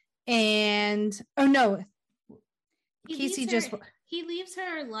in and, oh no, Casey he leaves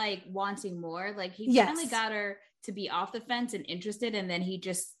her like wanting more. Like he Yes. finally got her to be off the fence and interested. And then he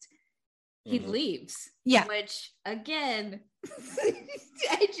leaves. Yeah. Which again,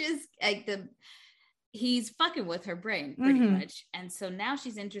 he's fucking with her brain pretty much. And so now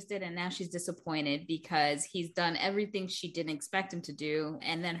she's interested and now she's disappointed because he's done everything she didn't expect him to do.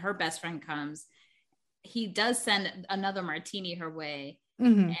 And then her best friend comes. He does send another martini her way.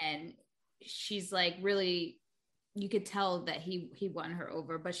 And she's like, really, you could tell that he won her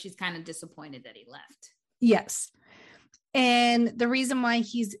over, but she's kind of disappointed that he left. Yes. And the reason why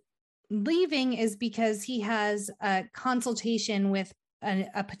he's leaving is because he has a consultation with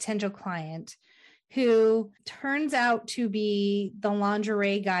a potential client who turns out to be the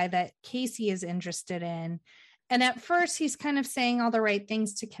lingerie guy that Casey is interested in. And at first he's kind of saying all the right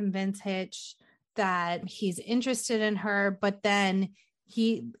things to convince Hitch that he's interested in her, but then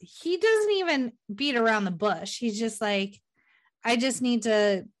he doesn't even beat around the bush. He's just like, I just need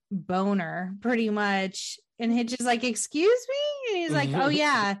to bone her pretty much. And Hitch is like, excuse me? And he's like, oh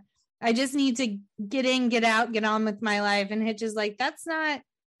yeah, I just need to get in, get out, get on with my life. And Hitch is like, that's not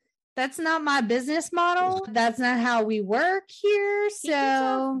my business model. That's not how we work here.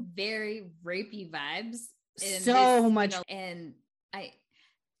 So very rapey vibes. So much. And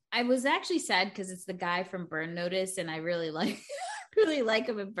I was actually sad because it's the guy from Burn Notice, and I really like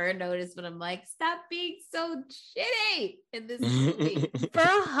him in Burn Notice, but I'm like, stop being so shitty in this movie. For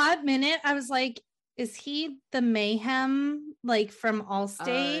a hot minute, I was like, is he the Mayhem like from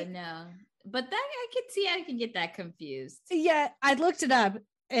Allstate? No, but that I can get that confused. Yeah, I looked it up.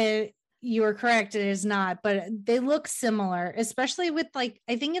 You were correct, it is not, but they look similar, especially with like,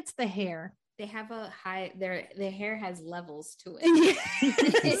 I think it's the hair. They have their hair has levels to it.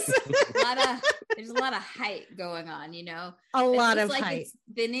 Yes. There's a lot of height going on, you know. A lot of like height. It's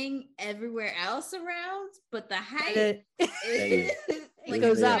thinning everywhere else around, but the height it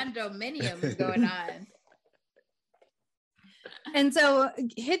goes up. Condominium going on. And so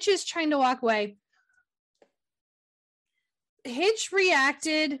Hitch is trying to walk away. Hitch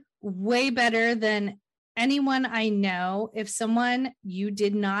reacted way better than anyone I know. If someone you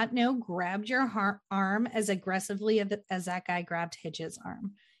did not know grabbed your arm as aggressively as that guy grabbed Hitch's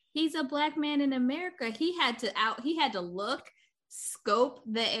arm. He's a black man in America. He had to look, scope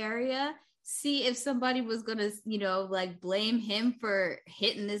the area, see if somebody was gonna, like blame him for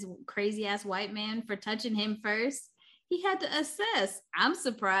hitting this crazy ass white man for touching him first. He had to assess. I'm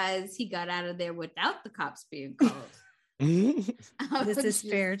surprised he got out of there without the cops being called. This is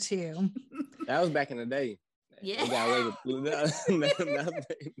fair too. That was back in the day. Yeah.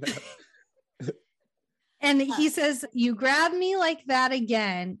 And he says, you grab me like that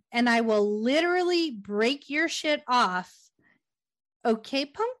again, and I will literally break your shit off. Okay,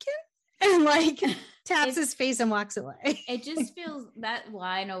 pumpkin? And like taps his face and walks away. It just feels, that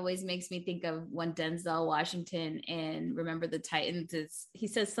line always makes me think of when Denzel Washington in Remember the Titans, he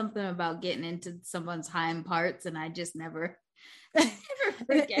says something about getting into someone's hind parts, and I just never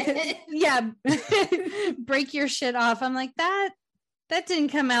forget. Yeah. Break your shit off. I'm like, that didn't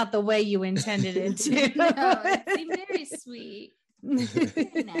come out the way you intended it to. No, it seemed very sweet.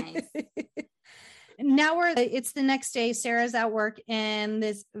 Nice. Now it's the next day. Sarah's at work in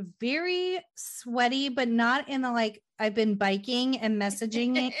this very sweaty, but not in the like I've been biking and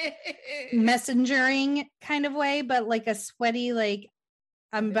messaging messengering kind of way, but like a sweaty, like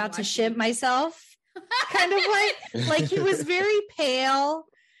I'm about to shit myself kind of way. Like he was very pale.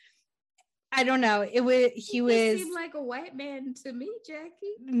 I don't know. He seemed like a white man to me,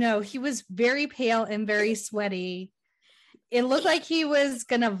 Jackie. No, he was very pale and very sweaty. It looked like he was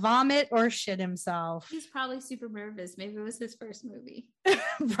gonna vomit or shit himself. He's probably super nervous. Maybe it was his first movie.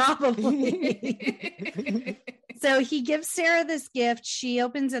 Probably. So he gives Sarah this gift. She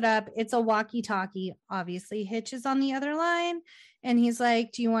opens it up. It's a walkie-talkie. Obviously, Hitch is on the other line. And he's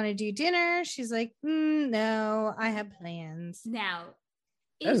like, do you want to do dinner? She's like, no, I have plans. Now,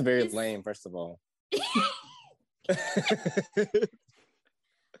 that's very lame, first of all.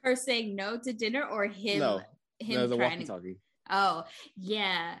 Her saying no to dinner or him? No, the trying walkie-talkie. Oh,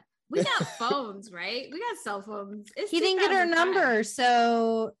 yeah. We got phones, right? We got cell phones. He didn't get her number,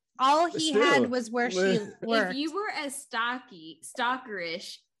 so all he had was where she worked. If you were as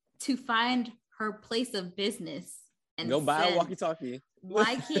stalkerish to find her place of business and go buy a walkie-talkie,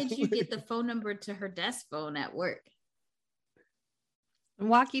 why can't you get the phone number to her desk phone at work?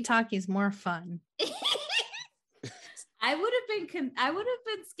 Walkie-talkie is more fun. I would have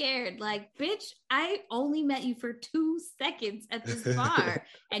been scared. Like, bitch, I only met you for 2 seconds at this bar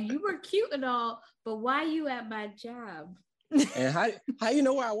and you were cute and all, but why you at my job? And how you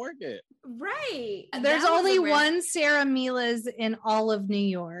know where I work at? Right. There's only one Sarah Mila's in all of New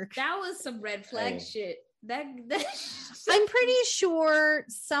York. That was some red flag shit. I'm pretty sure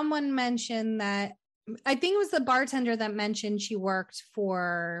someone mentioned that. I think it was the bartender that mentioned she worked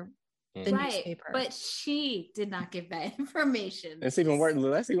for the newspaper. But she did not give that information. That's even worse.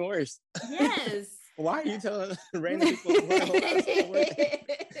 That's even worse. Yes. Why are you telling random people?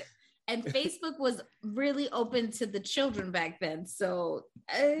 And Facebook was really open to the children back then. So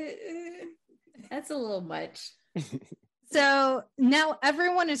that's a little much. So now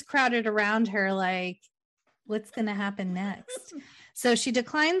everyone is crowded around her like, what's going to happen next? So she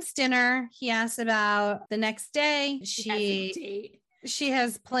declines dinner. He asks about the next day. She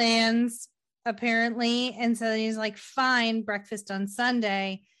has plans, apparently. And so he's like, fine, breakfast on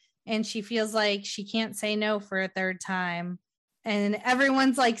Sunday. And she feels like she can't say no for a third time. And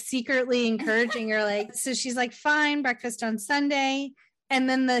everyone's like secretly encouraging her. Like, so she's like, fine, breakfast on Sunday. And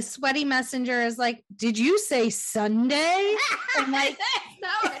then the sweaty messenger is like, did you say Sunday? I'm like, that's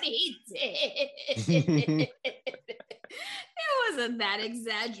not what he did. It wasn't that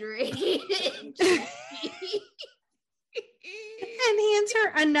exaggerated. And hands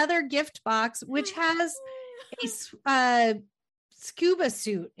her another gift box, which has a scuba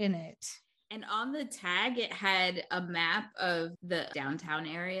suit in it. And on the tag, it had a map of the downtown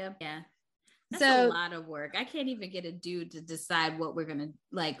area. Yeah. That's a lot of work. I can't even get a dude to decide what we're going to,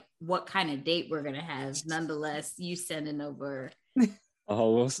 like, what kind of date we're going to have. Nonetheless, you sending over a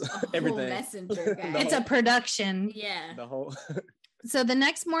whole everything. Messenger guy. It's a production. Yeah. The whole. So the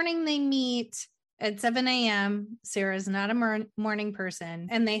next morning they meet at 7 a.m. Sarah's not a morning person.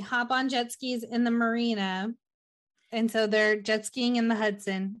 And they hop on jet skis in the marina. And so they're jet skiing in the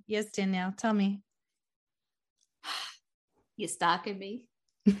Hudson. Yes, Danielle, tell me. You stalking me?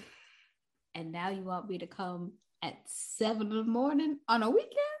 And now you want me to come at 7 a.m. on a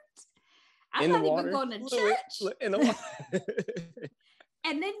weekend? I'm not even going to church. In the water.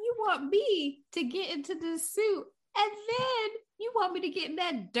 And then you want me to get into this suit. And then you want me to get in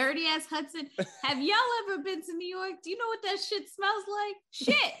that dirty ass Hudson. Have y'all ever been to New York? Do you know what that shit smells like?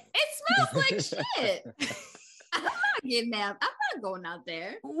 Shit. It smells like shit. I'm not getting out. I'm not going out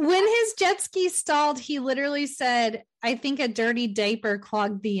there. When his jet ski stalled, he literally said, I think a dirty diaper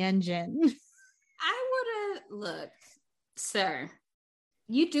clogged the engine. I would have, look, sir,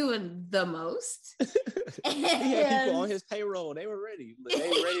 you doing the most. He had people on his payroll. They were ready. They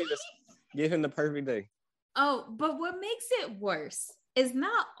were ready to give him the perfect day. Oh, but what makes it worse is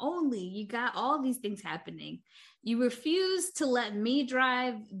not only you got all these things happening, you refuse to let me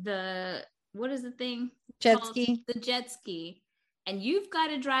drive the, what is the thing? Jet ski. The jet ski. And you've got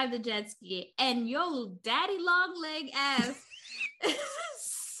to drive the jet ski. And your daddy long leg ass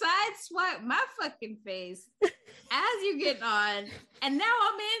side swipe my fucking face as you're getting on. And now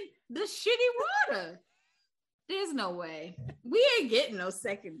I'm in the shitty water. There's no way. We ain't getting no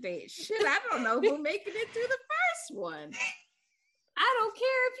second date. Shit, I don't know who making it through the first one. I don't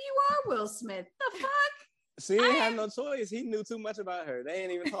care if you are Will Smith. The fuck? She didn't have no choice. He knew too much about her. They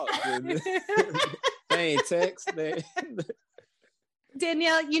ain't even talk. They ain't text.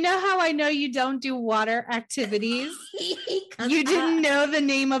 Danielle, you know how I know you don't do water activities? You didn't know the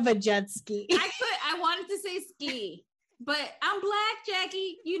name of a jet ski. I wanted to say ski. But I'm black,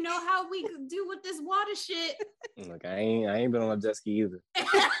 Jackie. You know how we do with this water shit. Look, I ain't been on a jet ski either.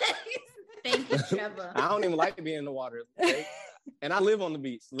 Thank you, Trevor. I don't even like to be in the water. Okay? And I live on the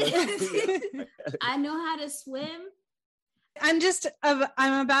beach. I know how to swim.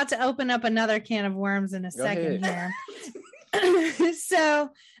 I'm about to open up another can of worms in a second here.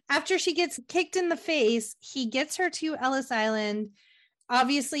 So after she gets kicked in the face, he gets her to Ellis Island.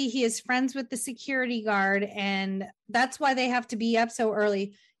 Obviously, he is friends with the security guard, and that's why they have to be up so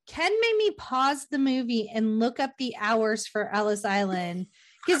early. Ken made me pause the movie and look up the hours for Ellis Island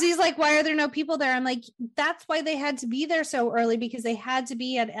because he's like, why are there no people there? I'm like, that's why they had to be there so early, because they had to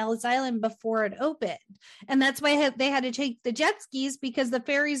be at Ellis Island before it opened. And that's why they had to take the jet skis, because the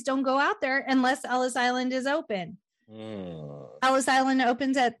ferries don't go out there unless Ellis Island is open. Ellis Island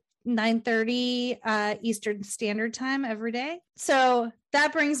opens at 9:30 Eastern Standard Time every day. So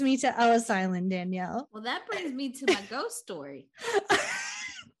that brings me to Ellis Island, Danielle. Well, that brings me to my ghost story.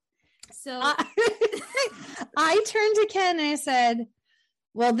 So I turned to Ken and I said,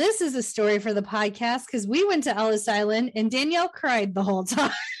 well, this is a story for the podcast because we went to Ellis Island and Danielle cried the whole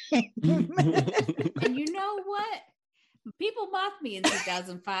time. And you know what? People mocked me in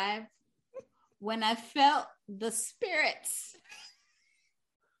 2005 when I felt the spirits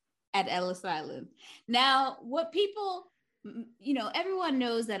at Ellis Island. Now, what people, everyone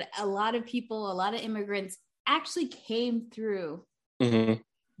knows that a lot of immigrants actually came through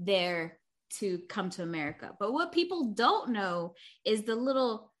there to come to America. But what people don't know is the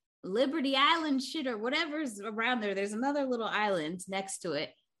little Liberty Island shit or whatever's around there. There's another little island next to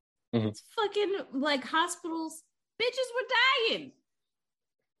it. It's fucking like hospitals. Bitches were dying.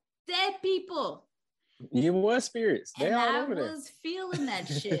 Dead people. You were spirits. They and all I over there. was feeling that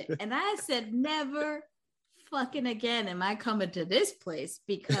shit. And I said, never fucking again am I coming to this place,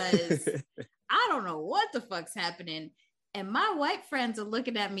 because I don't know what the fuck's happening. And my white friends are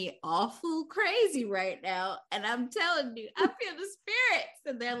looking at me awful crazy right now. And I'm telling you, I feel the spirits.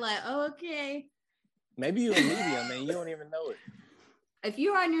 And they're like, oh, okay. Maybe you're a medium and you don't even know it. If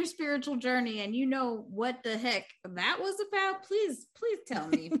you're on your spiritual journey and you know what the heck that was about, please tell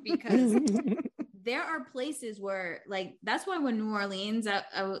me, because there are places where, like, that's why when New Orleans, I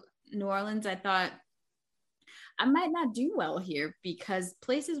thought I might not do well here, because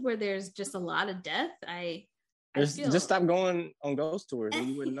places where there's just a lot of death, just stop going on ghost tours and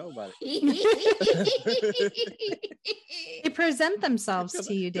you wouldn't know about it. They present themselves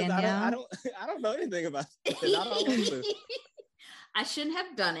to you, Danielle. I don't know anything about it. I don't want to. I shouldn't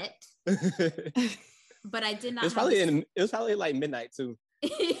have done it, but I did not. It was probably like midnight too.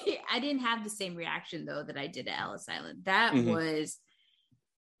 I didn't have the same reaction though that I did at Ellis Island.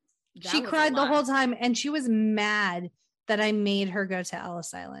 She cried the whole time, and she was mad that I made her go to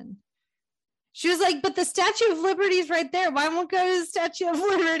Ellis Island. She was like, but the Statue of Liberty is right there. Why won't go to the Statue of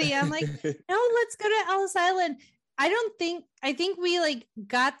Liberty? I'm like, no, let's go to Ellis Island. I think we like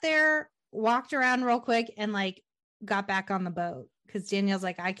got there, walked around real quick, and like got back on the boat, because Danielle's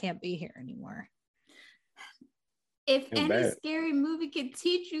like, I can't be here anymore. If any scary movie can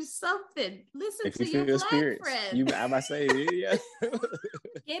teach you something, listen to your black friend. I might say, yeah.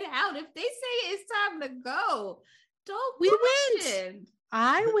 Get out. If they say it's time to go, don't. We went.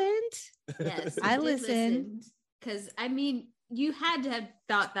 I went. Yes, I listened. Because I mean, you had to have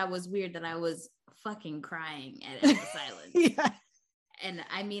thought that was weird that I was fucking crying at Ellis Island. Yeah. And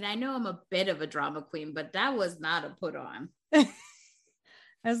I mean, I know I'm a bit of a drama queen, but that was not a put on.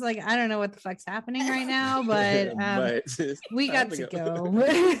 I was like, I don't know what the fuck's happening right now, but we got to go.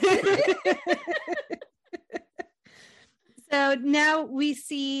 So now we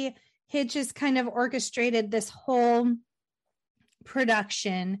see Hitch has kind of orchestrated this whole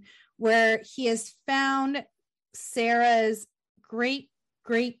production where he has found Sarah's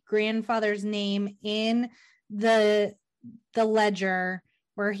great-great-grandfather's name in the ledger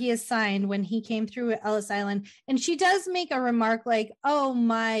where he is signed when he came through Ellis Island. And she does make a remark like, oh,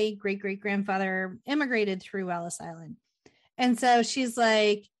 my great-great-grandfather immigrated through Ellis Island. And so she's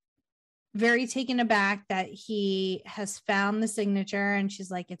like very taken aback that he has found the signature. And she's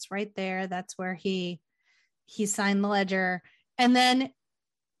like, it's right there. That's where he signed the ledger. And then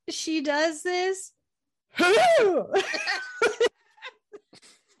she does this. I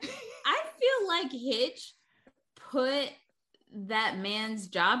feel like Hitch put that man's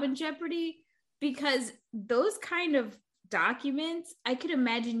job in jeopardy, because those kind of documents, I could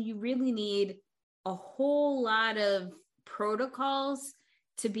imagine you really need a whole lot of protocols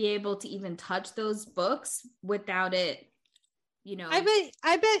to be able to even touch those books without it,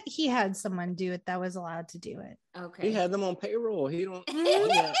 I bet he had someone do it that was allowed to do it. Okay. He had them on payroll. He don't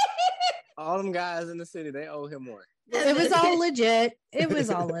all them guys in the city, they owe him more. It was all legit. It was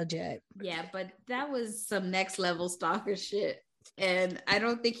all legit. Yeah, but that was some next level stalker shit. And I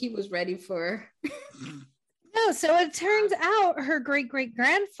don't think he was ready for. No, so it turns out her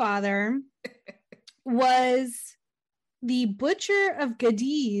great-great-grandfather was the butcher of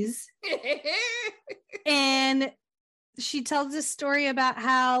Cadiz. And she tells a story about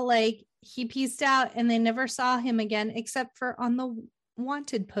how like he pieced out and they never saw him again except for on the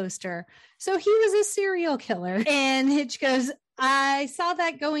wanted poster. So he was a serial killer. And Hitch goes, I saw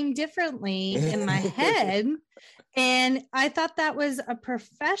that going differently in my head. And I thought that was a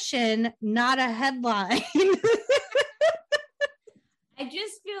profession, not a headline. I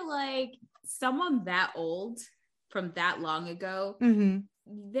just feel like someone that old from that long ago,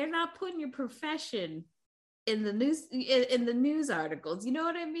 they're not putting your profession in the news articles. You know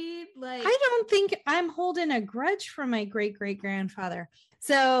what I mean? Like, I don't think I'm holding a grudge for my great-great-grandfather.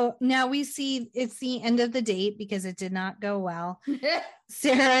 So now we see it's the end of the date because it did not go well.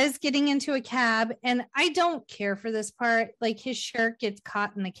 Sarah is getting into a cab, and I don't care for this part. Like his shirt gets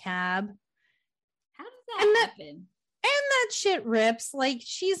caught in the cab. How does that happen? And that shit rips. Like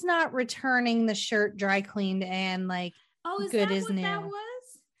she's not returning the shirt dry cleaned and like good as what new. That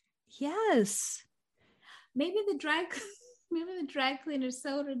was? Yes. Maybe the dry cleaner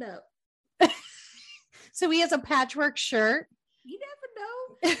sewed it up. So he has a patchwork shirt. You never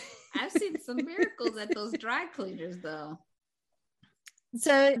know. I've seen some miracles at those dry cleaners, though.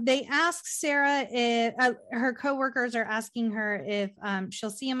 So they ask Sarah if her coworkers are asking her if she'll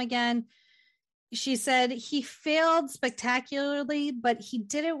see him again. She said he failed spectacularly, but he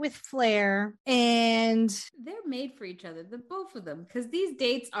did it with flair. And they're made for each other, the both of them, because these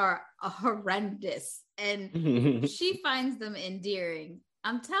dates are horrendous. And she finds them endearing.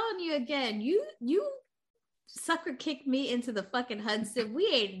 I'm telling you again, you sucker kicked me into the fucking Hudson. We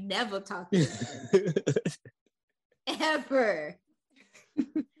ain't never talked ever.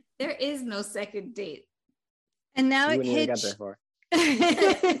 There is no second date. And now it got that far.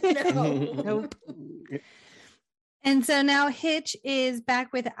 Nope. And so now Hitch is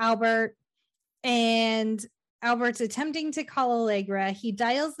back with Albert, and Albert's attempting to call Allegra. He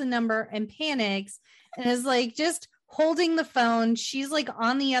dials the number and panics and is like just holding the phone. She's like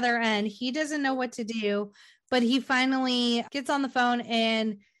on the other end. He doesn't know what to do, but he finally gets on the phone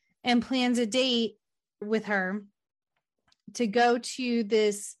and plans a date with her to go to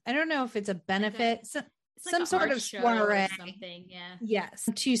this. I don't know if it's a benefit. Some sort of soiree, something, yeah. Yes,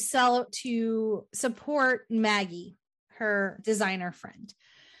 to support Maggie, her designer friend,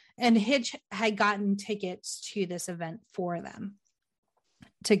 and Hitch had gotten tickets to this event for them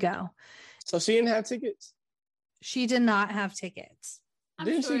to go. So she didn't have tickets. She did not have tickets.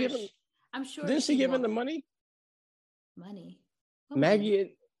 Didn't she give him the money? Money.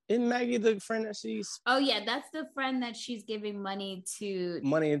 Maggie, isn't Maggie the friend that she's? Oh yeah, that's the friend that she's giving money to.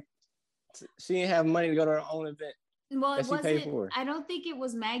 She didn't have money to go to her own event. Well, it wasn't. I don't think it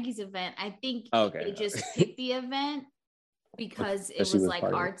was Maggie's event. I think they just picked the event because it was like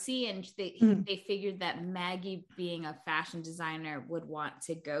artsy, and they figured that Maggie, being a fashion designer, would want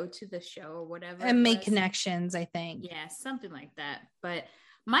to go to the show or whatever and make connections. I think, yeah, something like that. But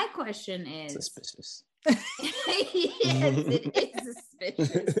my question is suspicious. Yes, it is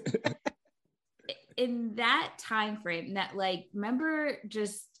suspicious. In that time frame, that like, remember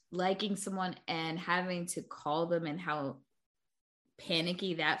just liking someone and having to call them and how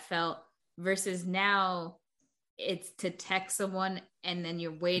panicky that felt, versus now it's to text someone and then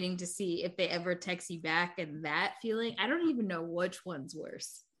you're waiting to see if they ever text you back, and that feeling, I don't even know which one's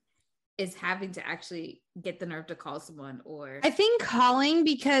worse, is having to actually get the nerve to call someone. Or I think calling,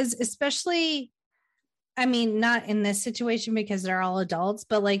 because especially, I mean, not in this situation because they're all adults,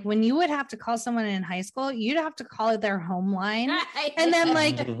 but like when you would have to call someone in high school, you'd have to call their home line. And then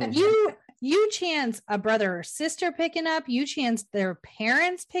like you chance a brother or sister picking up, you chance their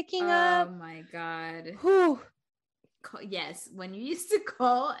parents picking up. Oh my God. Whew. Yes. When you used to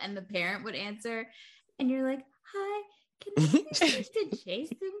call and the parent would answer and you're like, hi, can I speak to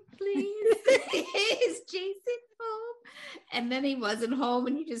Jason, please? Is Jason home? And then he wasn't home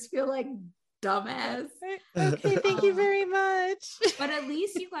and you just feel like dumbass. Okay, thank you very much. But at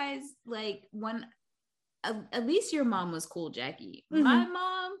least you guys, like, at least your mom was cool, Jackie. My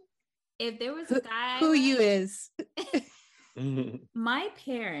mom, if there was a guy who you is, my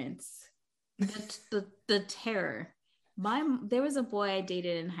parents, the terror. There was a boy I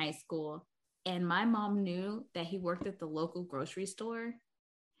dated in high school, and my mom knew that he worked at the local grocery store,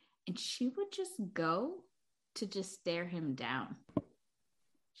 and she would just go to just stare him down.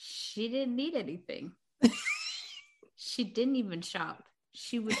 She didn't need anything. She didn't even shop.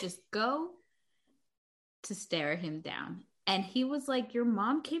 She would just go to stare him down. And he was like, your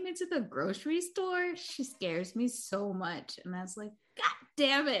mom came into the grocery store? She scares me so much. And I was like, God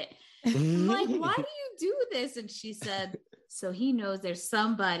damn it. I'm like, why do you do this? And she said, so he knows there's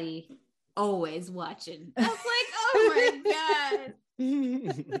somebody always watching. I was like, oh my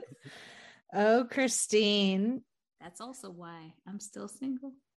God. Oh, Christine. That's also why I'm still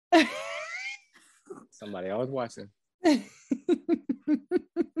single. Somebody always watching.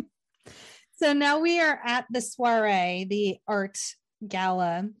 So now we are at the soiree, the art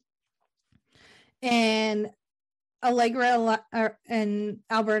gala, and Allegra and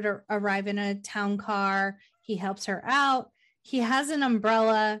Albert arrive in a town car. He helps her out. He has an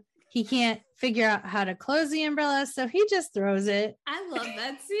umbrella. He can't figure out how to close the umbrella, so he just throws it. I love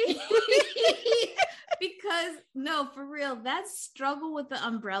that scene. Because, no, for real, that struggle with the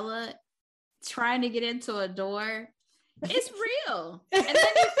umbrella, trying to get into a door, it's real. And then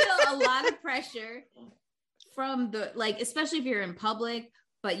you feel a lot of pressure from the, like, especially if you're in public,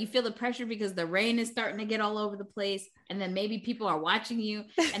 but you feel the pressure because the rain is starting to get all over the place. And then maybe people are watching you,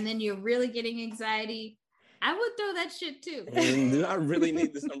 and then you're really getting anxiety. I would throw that shit too. And do I really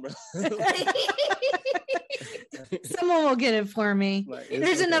need this umbrella? Someone will get it for me. Like,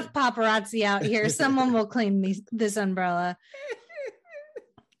 There's okay. enough paparazzi out here. Someone will claim this umbrella.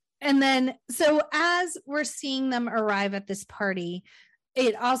 And then, so as we're seeing them arrive at this party,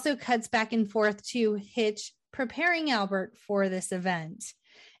 it also cuts back and forth to Hitch preparing Albert for this event.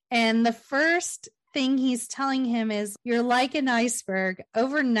 And the first thing he's telling him is, you're like an iceberg.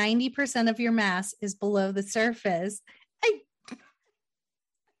 Over 90% of your mass is below the surface.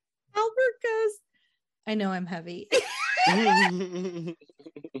 Albert goes, I know I'm heavy.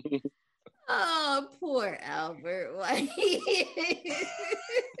 Oh, poor Albert. Why?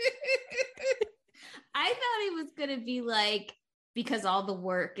 I thought he was gonna be like, because all the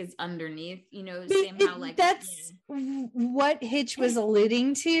work is underneath, you know, somehow like that's what Hitch was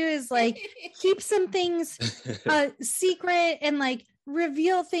alluding to, is like, keep some things secret and like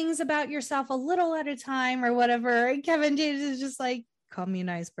reveal things about yourself a little at a time or whatever. And Kevin James is just like, call me an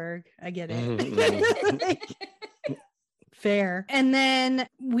iceberg. I get it. Like, fair. And then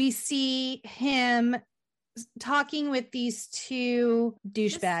we see him talking with these two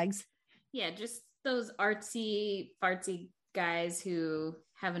douchebags. Just those artsy fartsy guys who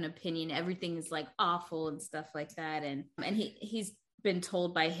have an opinion. Everything is like awful and stuff like that. And he's been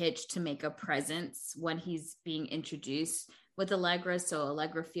told by Hitch to make a presence when he's being introduced with Allegra. So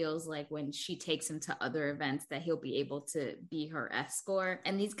Allegra feels like when she takes him to other events that he'll be able to be her escort.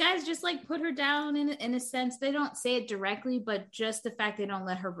 And these guys just like put her down in a sense. They don't say it directly, but just the fact they don't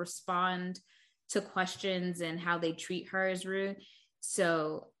let her respond to questions and how they treat her is rude.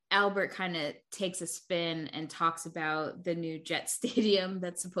 So Albert kind of takes a spin and talks about the new Jet Stadium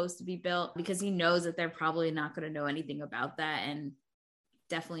that's supposed to be built, because he knows that they're probably not going to know anything about that, and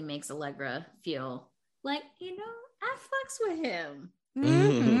definitely makes Allegra feel like, you know, I fucks with him.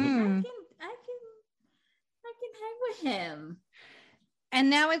 Mm-hmm. I can hang with him. And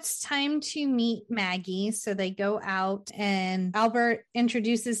now it's time to meet Maggie. So they go out and Albert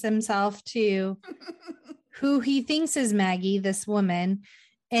introduces himself to who he thinks is Maggie, this woman.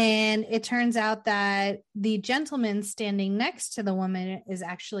 And it turns out that the gentleman standing next to the woman is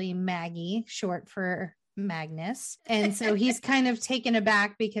actually Maggie, short for Magnus. And so he's kind of taken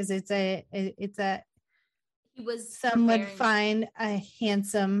aback because some would find a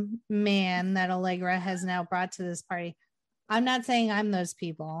handsome man that Allegra has now brought to this party. I'm not saying I'm those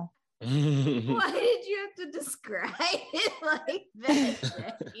people. Why did you have to describe it like that,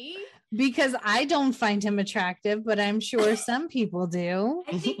 Jackie? Because I don't find him attractive, but I'm sure some people do.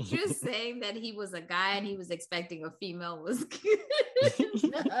 I think just saying that he was a guy and he was expecting a female was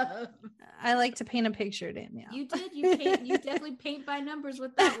good. I like to paint a picture, Danielle. You did. You definitely paint by numbers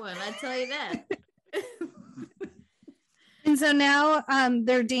with that one. I tell you that. And so now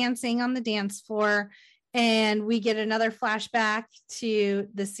they're dancing on the dance floor, and we get another flashback to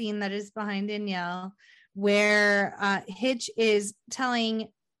the scene that is behind Danielle, where Hitch is telling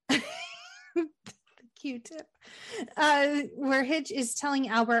the Q-tip, where Hitch is telling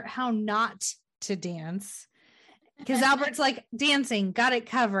Albert how not to dance. Because Albert's like, dancing, got it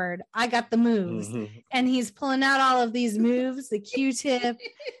covered. I got the moves. Mm-hmm. And he's pulling out all of these moves, the Q-tip.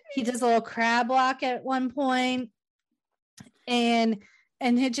 He does a little crab walk at one point. And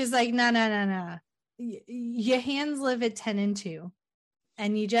Hitch is like, no. Your hands live at 10 and 2.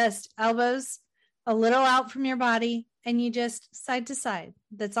 And you just elbows a little out from your body. And you just side to side.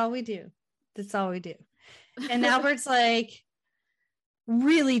 That's all we do. And Albert's like,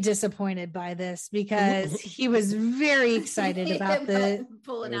 really disappointed by this because he was very excited about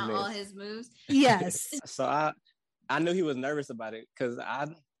pulling out all his moves. Yes. So I knew he was nervous about it because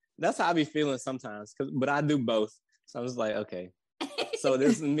that's how I be feeling sometimes. But I do both. So I was like, okay. So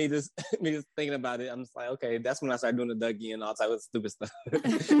this is me just thinking about it. I'm just like, okay, that's when I started doing the Dougie and all type of stupid stuff.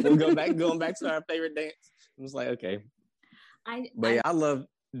 We'll going back to our favorite dance. I'm just like, okay. I love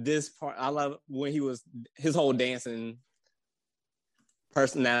this part. I love when he was his whole dancing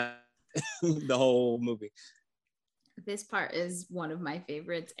personality, the whole movie. This part is one of my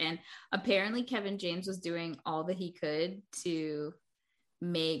favorites. And apparently Kevin James was doing all that he could to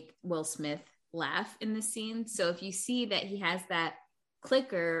make Will Smith laugh in the scene. So if you see that he has that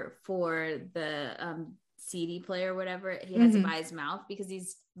clicker for the CD player or whatever, he has it by his mouth because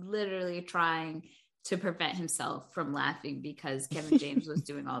he's literally trying to prevent himself from laughing because Kevin James was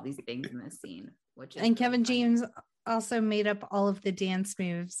doing all these things in this scene. And Kevin James also made up all of the dance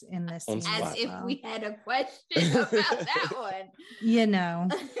moves in this scene. As if we had a question about that one. You know.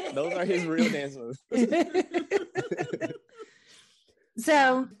 Those are his real dance moves.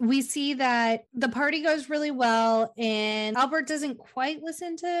 So we see that the party goes really well and Albert doesn't quite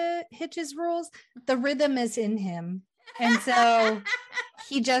listen to Hitch's rules. The rhythm is in him. And so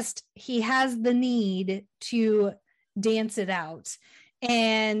he has the need to dance it out.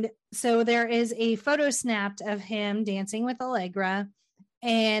 And so there is a photo snapped of him dancing with Allegra.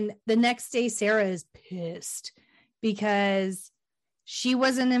 And the next day, Sarah is pissed because she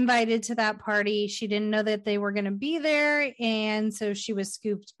wasn't invited to that party. She didn't know that they were going to be there. And so she was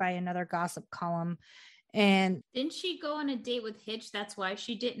scooped by another gossip column. And didn't she go on a date with Hitch? That's why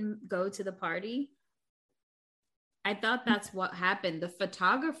she didn't go to the party. I thought that's what happened. The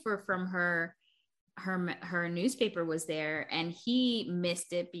photographer from her newspaper was there and he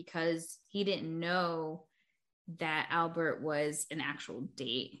missed it because he didn't know that Albert was an actual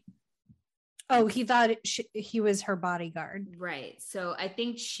date. Oh, he thought he was her bodyguard. Right. So I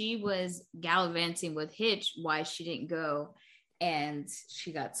think she was gallivanting with Hitch why she didn't go and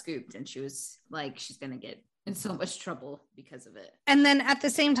she got scooped and she was like, she's going to get in so much trouble because of it. And then at the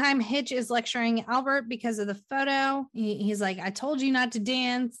same time, Hitch is lecturing Albert because of the photo. He's like, I told you not to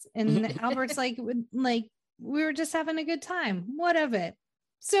dance. And Albert's like, we were just having a good time. What of it?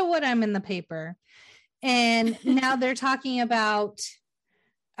 So what, I'm in the paper. And now they're talking about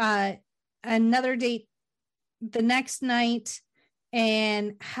another date the next night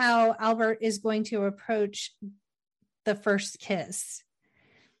and how Albert is going to approach the first kiss,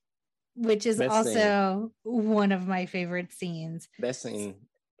 which is best also scene. One of my favorite scenes. Best scene.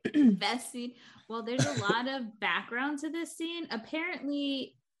 Best scene. Well, there's a lot of background to this scene.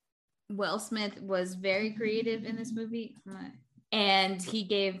 Apparently, Will Smith was very creative in this movie, and he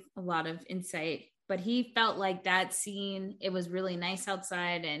gave a lot of insight. But he felt like that scene, it was really nice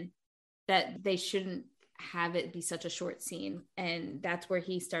outside, and that they shouldn't have it be such a short scene. And that's where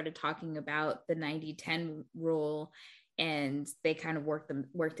he started talking about the 90-10 rule. And they kind of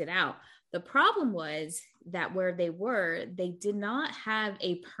worked it out. The problem was that where they were, they did not have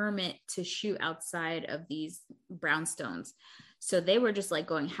a permit to shoot outside of these brownstones. So they were just like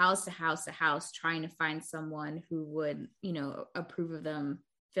going house to house to house, trying to find someone who would, approve of them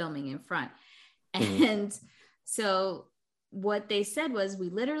filming in front. Mm-hmm. And so what they said was, we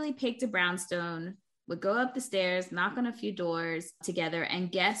literally picked a brownstone, would go up the stairs, knock on a few doors together,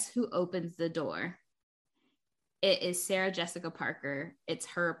 and guess who opens the door? It is Sarah Jessica Parker. It's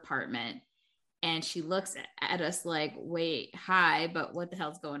her apartment. And she looks at us like, wait, hi, but what the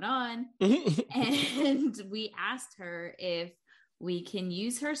hell's going on? And we asked her if we can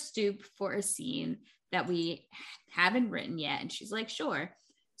use her stoop for a scene that we haven't written yet. And she's like, sure.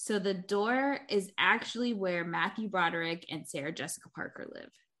 So the door is actually where Matthew Broderick and Sarah Jessica Parker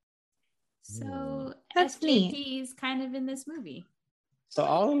live. So that's SJP neat. is kind of in this movie. So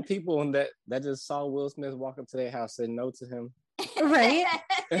all them people that just saw Will Smith walk up to their house said no to him. Right?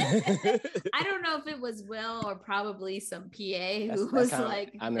 I don't know if it was Will or probably some PA who was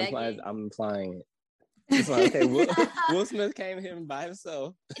like, I'm implying it. It's like, okay, Will Smith came here by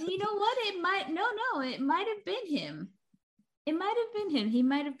himself. And you know what? It might have been him. It might have been him. He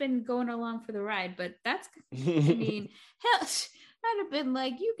might have been going along for the ride, but hell, I'd have been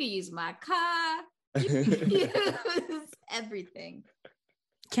like, you can use my car. You can use everything.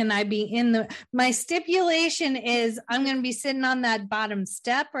 Can I be my stipulation is I'm going to be sitting on that bottom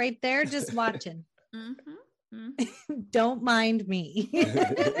step right there, just watching. Mm-hmm. Mm-hmm. Don't mind me.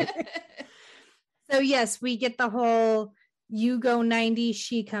 So yes, we get the whole, you go 90,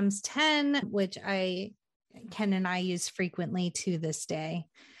 she comes 10, which Ken and I use frequently to this day.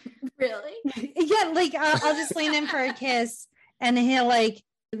 Really? Yeah. Like I'll just lean in for a kiss And he'll like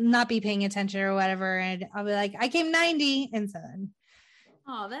not be paying attention or whatever. And I'll be like, I came 90. And so then.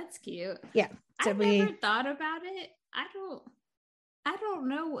 Oh, that's cute. Yeah. So I never thought about it. I don't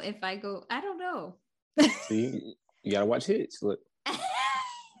know if I go, I don't know. See, you gotta watch Hitch. Look.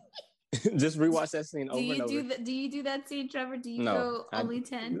 Just rewatch that scene over and over. Do you do that scene, Trevor? Do you go only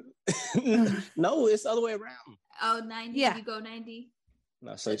 10? No, it's the other way around. Oh, 90? Yeah. You go 90?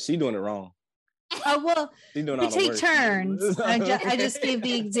 No, so she's doing it wrong. Oh, well, we take turns. I just gave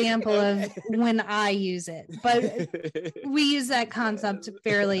the example of when I use it, but we use that concept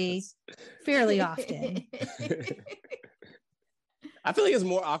fairly often. I feel like it's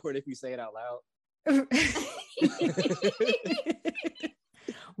more awkward if you say it out loud.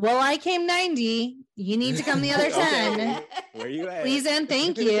 Well, I came 90. You need to come the other 10. Where you at? Please and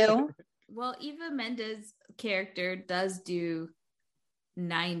thank you. Well, Eva Mendes' character does do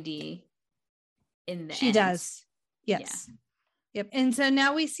 90 in the She end. does. Yes. Yeah. Yep. And so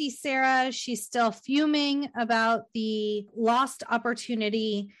now we see Sarah. She's still fuming about the lost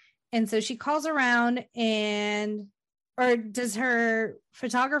opportunity. And so she calls around or does her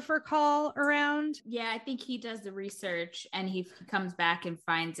photographer call around? Yeah, I think he does the research and he comes back and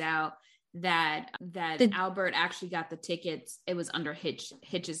finds out that Albert actually got the tickets. It was under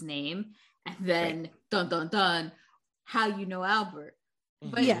Hitch's name. And then dun dun dun, how you know Albert?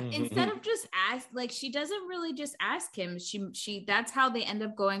 But instead of just ask, like, she doesn't really just ask him. She that's how they end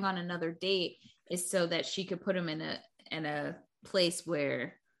up going on another date, is so that she could put him in a place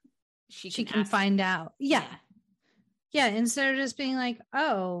where she can find out. Yeah. Instead of just being like,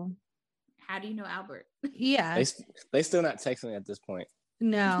 oh, how do you know Albert? Yeah. They still not texting at this point.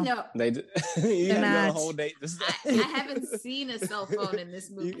 No. They you gotta go a whole date. I haven't seen a cell phone in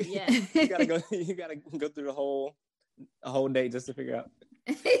this movie yet. You gotta go through a whole date just to figure out.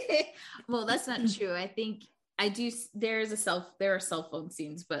 Well, that's not true. I think there are cell phone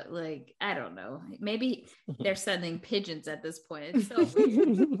scenes, but like, I don't know. Maybe they're sending pigeons at this point. It's so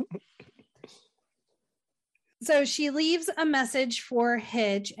weird. So she leaves a message for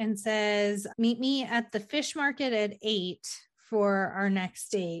Hitch and says, meet me at the fish market at 8 for our next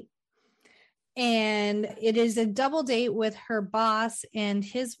date. And it is a double date with her boss and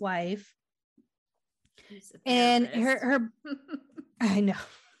his wife. And her I know.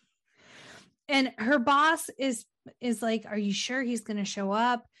 And her boss is like, are you sure he's going to show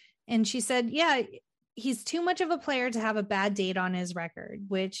up? And she said, yeah, he's too much of a player to have a bad date on his record,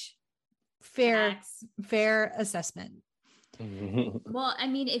 which fair assessment. Well, I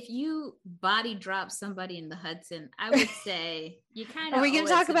mean, if you body drop somebody in the Hudson, I would say you kind of. Are we going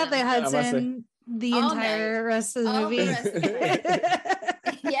to talk about the Hudson the entire rest of the movie?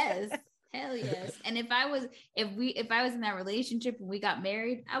 Yes, hell yes. And if I was in that relationship and we got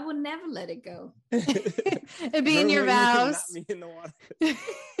married, I would never let it go. It'd be in your vows.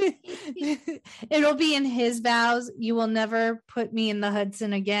 It'll be in his vows. You will never put me in the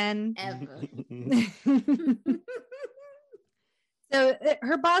Hudson again. Ever. So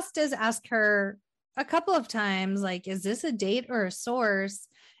her boss does ask her a couple of times, like, is this a date or a source?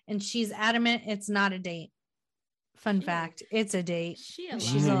 And she's adamant it's not a date. Fun fact, it's a date.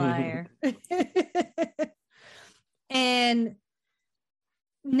 She's a liar. And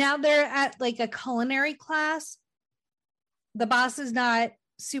now they're at like a culinary class. The boss is not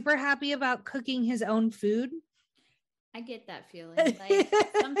super happy about cooking his own food. I get that feeling. Like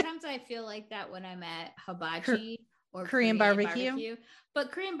sometimes I feel like that when I'm at hibachi or Korean barbecue.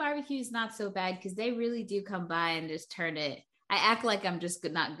 But Korean barbecue is not so bad because they really do come by and just turn it. I act like I'm just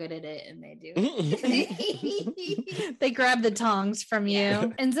not good at it, and they do. They grab the tongs from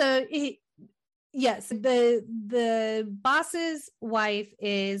you. And so yes, the boss's wife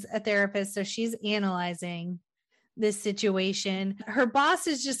is a therapist, so she's analyzing this situation. Her boss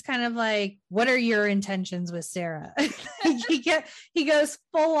is just kind of like, what are your intentions with Sarah? He goes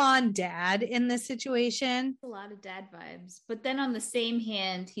full on dad in this situation. A lot of dad vibes. But then on the same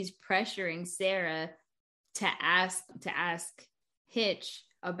hand, he's pressuring Sarah to ask Hitch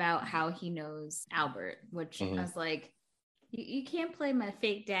about how he knows Albert, which I was like, you can't play my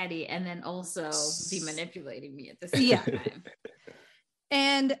fake daddy and then also be manipulating me at the same time.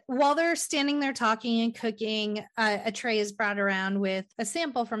 And while they're standing there talking and cooking, a tray is brought around with a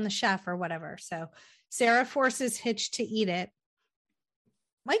sample from the chef or whatever. So Sarah forces Hitch to eat it.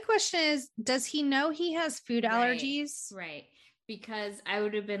 My question is, does he know he has food allergies? Right. Because I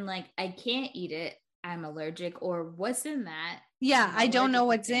would have been like, I can't eat it. I'm allergic. Or what's in that? Yeah, I don't know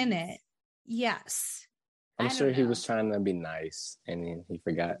what's in it. Yes. I'm sure he was trying to be nice and then he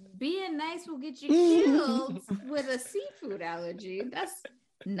forgot. Being nice will get you killed with a seafood allergy.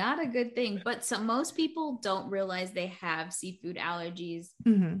 Not a good thing. But most people don't realize they have seafood allergies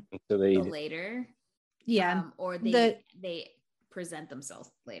Mhm. Until they eat till it. later. Yeah. Or they present themselves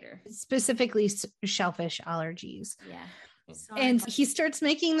later. Specifically shellfish allergies. Yeah. And he starts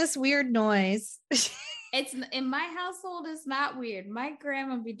making this weird noise. It's in my household, it's not weird. My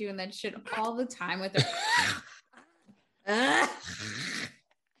grandma be doing that shit all the time with her.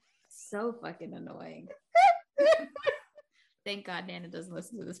 So fucking annoying. Thank God Nana doesn't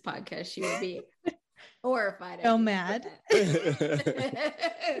listen to this podcast. She would be horrified. So mad.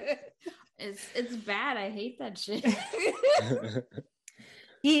 It's bad. I hate that shit.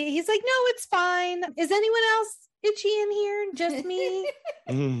 He's like, no, it's fine. Is anyone else itchy in here? Just me?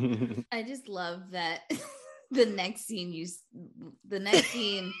 I just love that the next scene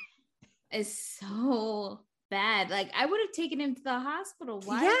is so bad. Like, I would have taken him to the hospital.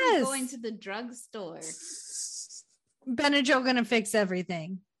 Why are we going to the drugstore? Benadryl gonna fix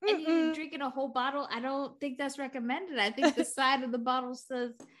everything. And you're drinking a whole bottle. I don't think that's recommended. I think the side of the bottle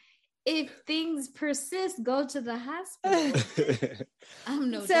says, if things persist, go to the hospital. I'm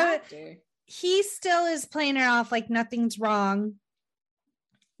no doctor. He still is playing it off like nothing's wrong.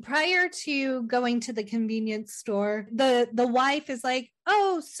 Prior to going to the convenience store, the wife is like,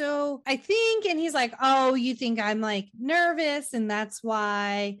 oh, so I think, and he's like, oh, you think I'm like nervous and that's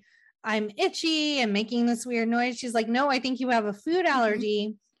why I'm itchy and making this weird noise. She's like, no, I think you have a food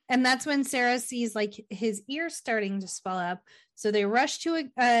allergy. And that's when Sarah sees like his ears starting to swell up. So they rush to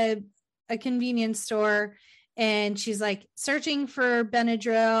a convenience store and she's like searching for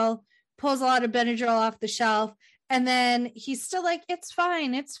Benadryl, pulls a lot of Benadryl off the shelf. And then he's still like, it's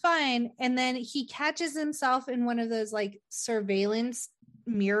fine. It's fine. And then he catches himself in one of those like surveillance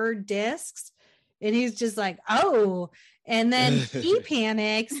mirror discs. And he's just like, oh, and then he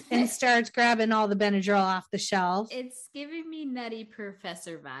panics and starts grabbing all the Benadryl off the shelf. It's giving me Nutty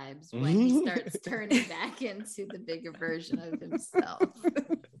Professor vibes when he starts turning back into the bigger version of himself.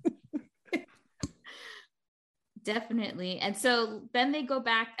 Definitely. And so then they go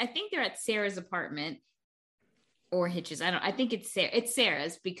back. I think they're at Sarah's apartment or Hitch's. I think it's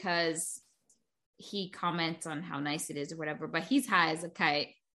Sarah's because he comments on how nice it is or whatever, but he's high as a kite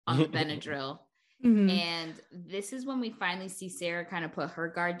on the Benadryl. Mm-hmm. And this is when we finally see Sarah kind of put her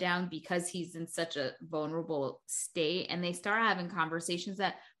guard down because he's in such a vulnerable state. And they start having conversations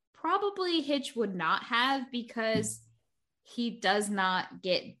that probably Hitch would not have because he does not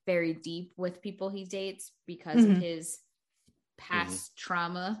get very deep with people he dates because of his past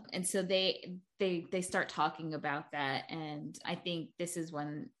trauma. And so they start talking about that. And I think this is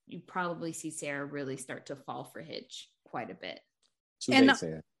when you probably see Sarah really start to fall for Hitch quite a bit. 2 days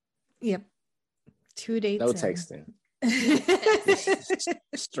in. Yep. 2 dates. No texting.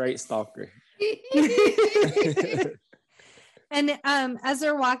 Straight stalker. And as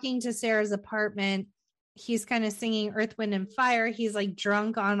they're walking to Sarah's apartment, he's kind of singing Earth, Wind, and Fire. He's like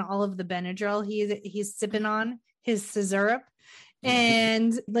drunk on all of the Benadryl he's sipping on his syrup.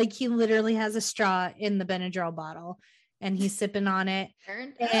 And like he literally has a straw in the Benadryl bottle and he's sipping on it.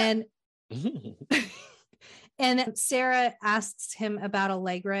 And Sarah asks him about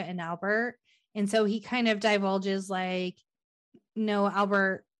Allegra and Albert. And so he kind of divulges like, no,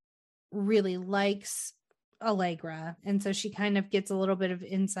 Albert really likes Allegra. And so she kind of gets a little bit of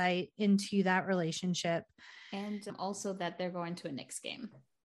insight into that relationship. And also that they're going to a Knicks game.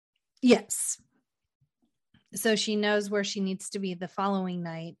 Yes. So she knows where she needs to be the following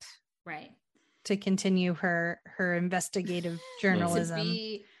night. Right. To continue her investigative journalism. To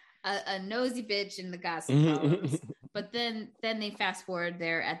be a nosy bitch in the gossip columns. But then they fast forward,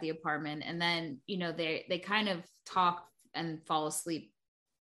 they're at the apartment, and then they kind of talk and fall asleep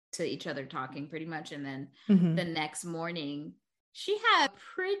to each other talking pretty much. And then the next morning she had a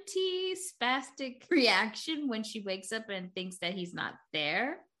pretty spastic reaction when she wakes up and thinks that he's not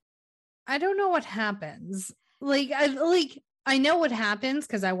there. I don't know what happens. I know what happens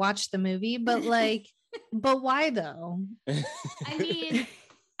because I watched the movie, but but why though? I mean,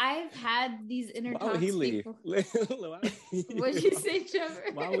 I've had these inner talks. Why would he leave? What'd you say, Trevor?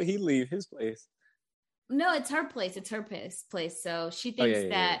 Why would he leave his place? No, it's her place. It's her place. So she thinks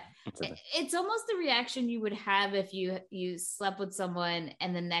that it's almost the reaction you would have if you slept with someone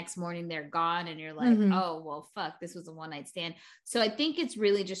and the next morning they're gone and you're like, oh, well, fuck, this was a one-night stand. So I think it's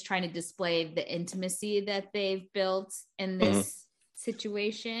really just trying to display the intimacy that they've built in this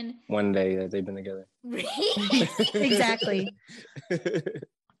situation. One day that they've been together. Exactly.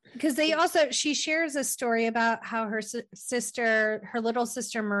 Because she shares a story about how her little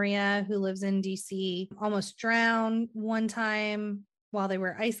sister Maria, who lives in DC, almost drowned one time while they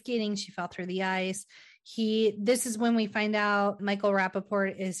were ice skating. She fell through the ice. This is when we find out Michael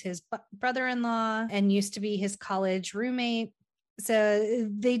Rappaport is his brother-in-law and used to be his college roommate. So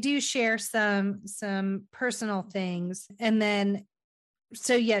they do share some personal things. And then,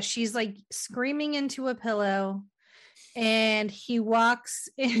 so yeah, she's like screaming into a pillow, and he walks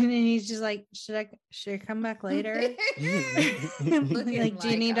in and he's just like, should I come back later? Like, do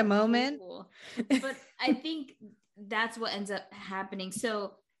you need a moment? Fool. But I think that's what ends up happening.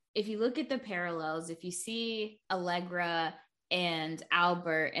 So if you look at the parallels, if you see Allegra and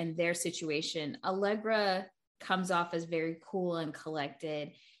Albert and their situation, Allegra comes off as very cool and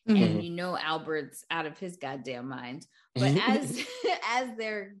collected, and Albert's out of his goddamn mind. But as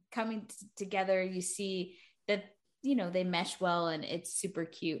they're coming together, you see that they mesh well and it's super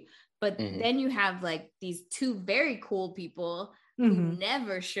cute. But then you have like these two very cool people who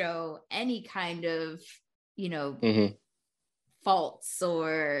never show any kind of faults,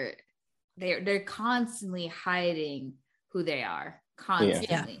 or they're constantly hiding who they are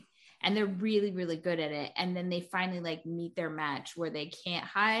constantly. And they're really, really good at it. And then they finally like meet their match where they can't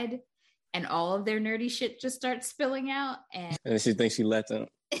hide, and all of their nerdy shit just starts spilling out. And she thinks she left him.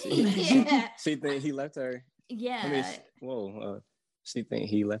 She think he left her. Yeah. She think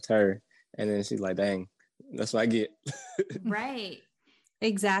he left her, and then she's like, "Dang, that's what I get." Right.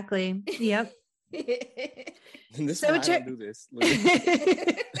 Exactly. Yep. And this is why I don't do this.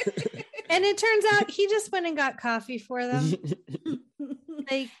 And it turns out he just went and got coffee for them.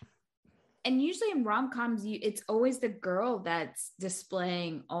 And usually in rom-coms, it's always the girl that's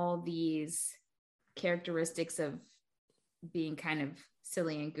displaying all these characteristics of being kind of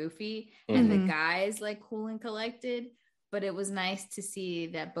silly and goofy, and the guy's like cool and collected. But it was nice to see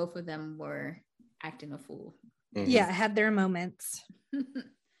that both of them were acting a fool. Yeah, had their moments.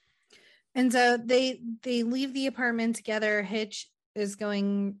 And so they leave the apartment together. Hitch is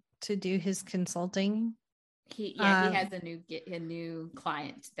going to do his consulting. He has a new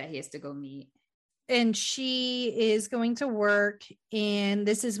client that he has to go meet. And she is going to work, and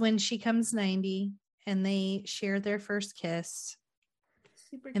this is when she comes 90, and they share their first kiss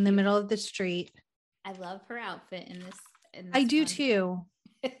in the middle of the street. I love her outfit in this I do too.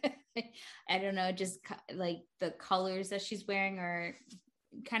 I don't know, just like the colors that she's wearing are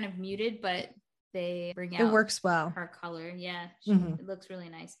kind of muted, but they bring out, it works well, her color. Yeah, it looks really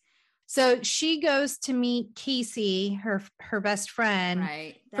nice. So she goes to meet Casey, her best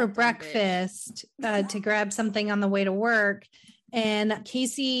friend, for breakfast to grab something on the way to work. And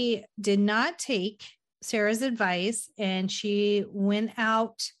Casey did not take Sarah's advice, and she went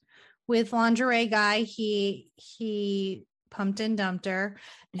out with lingerie guy. He pumped and dumped her,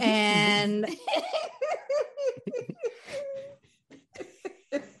 and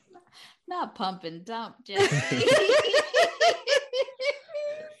not pump and dump, Jesse.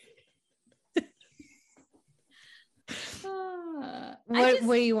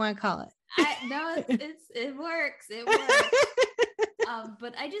 What do you want to call it? It works.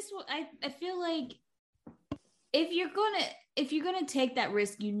 But I feel like if you're gonna take that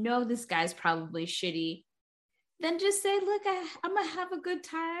risk, this guy's probably shitty, then just say, look, I'm gonna have a good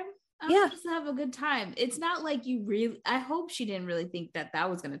time. Just have a good time. It's not like I hope she didn't really think that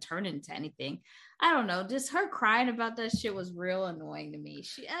was going to turn into anything. I don't know. Just her crying about that shit was real annoying to me.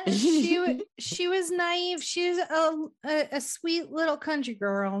 She was naive. She's a sweet little country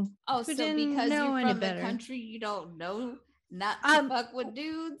girl. Oh, so because you're from the country, you don't know not to fuck with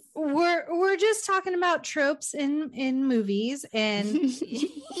dudes? We're just talking about tropes in movies, and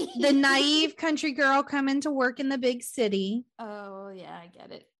the naive country girl coming to work in the big city. Oh, yeah, I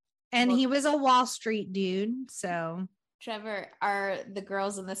get it. And he was a Wall Street dude, so. Trevor, are the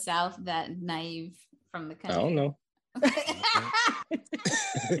girls in the South that naive from the country? I don't know.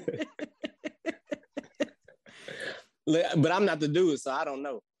 But I'm not the dude, so I don't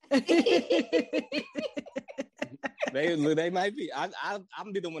know. They might be.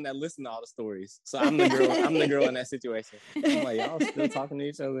 I'm be the one that listen to all the stories, so I'm the girl. I'm the girl in that situation. I'm like, y'all still talking to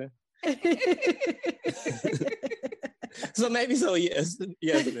each other. So maybe so. Yes. Man.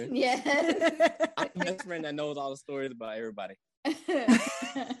 Yeah. I'm the best friend that knows all the stories about everybody.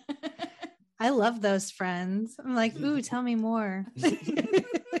 I love those friends. I'm like, ooh, tell me more. I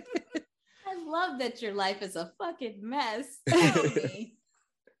love that your life is a fucking mess. Tell me.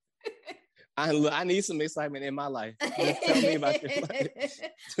 I need some excitement in my life. Just tell me about your life.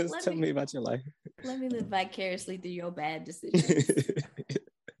 Tell me about your life. Let me live vicariously through your bad decisions.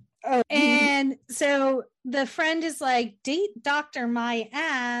 And so the friend is like, date Dr. My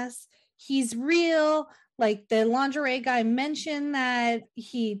Ass. He's real. Like, the lingerie guy mentioned that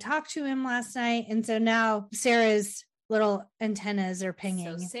he talked to him last night. And so now Sarah's little antennas are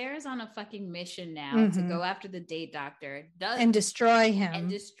pinging. So Sarah's on a fucking mission now to go after the date doctor and destroy him.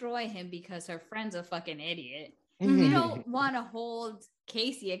 Because her friend's a fucking idiot. Mm-hmm. You don't want to hold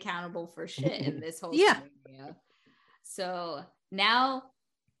Casey accountable for shit in this whole scenario. So now,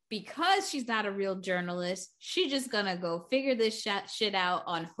 because she's not a real journalist, she's just gonna go figure this shit out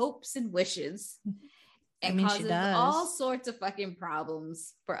on hopes and wishes, and causes all sorts of fucking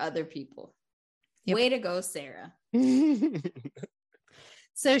problems for other people. Yep. Way to go, Sarah.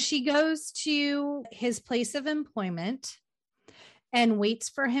 So she goes to his place of employment and waits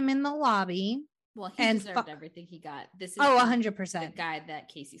for him in the lobby. Well, he deserved everything he got. This is 100%. The guy that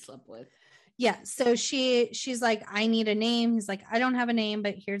Casey slept with. Yeah. So she's like, I need a name. He's like, I don't have a name,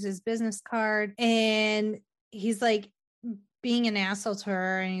 but here's his business card. And he's like being an asshole to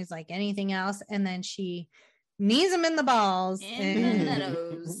her. And he's like, anything else? And then she knees him in the balls. In the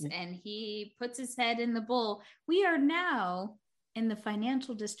nose. And he puts his head in the bowl. We are now in the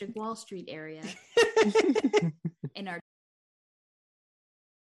financial district, Wall Street area. In our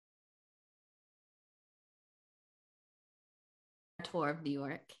tour of New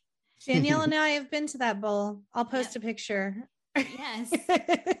York. Danielle and I have been to that bowl. I'll post a picture. Yes.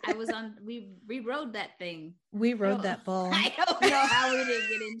 We rode that thing. We rode that bowl. I don't know how we didn't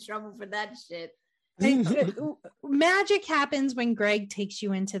get in trouble for that shit. Magic happens when Greg takes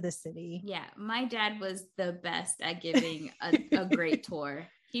you into the city. Yeah. My dad was the best at giving a great tour.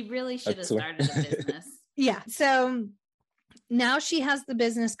 He really should have started a business. Yeah. So now she has the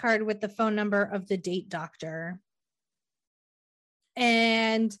business card with the phone number of the date doctor.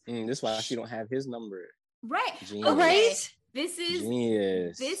 And this is why she don't have his number. Right. Genius. Right. This is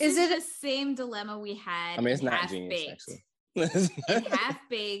genius. This is the same dilemma we had. I mean, it's not genius, actually. In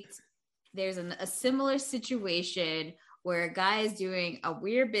Half-Baked, there's a similar situation where a guy is doing a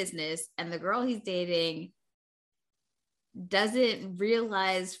weird business and the girl he's dating doesn't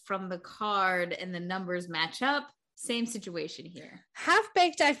realize from the card and the numbers match up. Same situation here.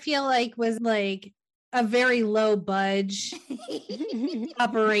 Half-Baked, I feel like, was like a very low budge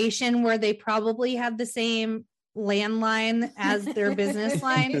operation where they probably had the same landline as their business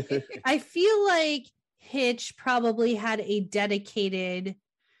line. I feel like Hitch probably had a dedicated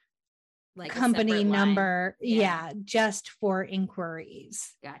company number. Yeah, just for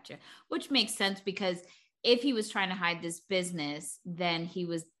inquiries. Gotcha. Which makes sense because if he was trying to hide this business, then he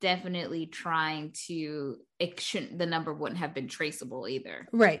was definitely trying to, the number wouldn't have been traceable either.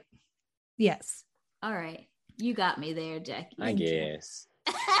 Right. Yes. All right. You got me there, Jackie. I guess.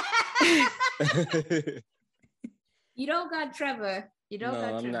 You don't got Trevor.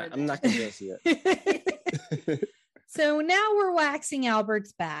 I'm not convinced yet. So now we're waxing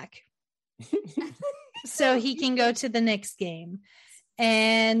Albert's back so he can go to the next game.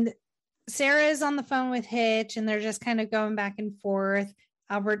 And Sarah is on the phone with Hitch and they're just kind of going back and forth.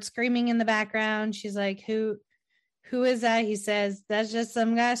 Albert's screaming in the background. She's like, Who is that? He says, that's just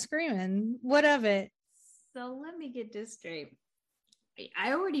some guy screaming. What of it? So let me get this straight.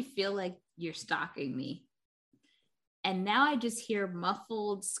 I already feel like you're stalking me. And now I just hear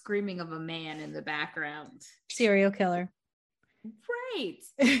muffled screaming of a man in the background. Serial killer. Right.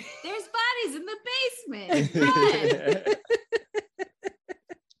 There's bodies in the basement.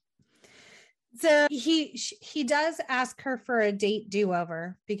 So he does ask her for a date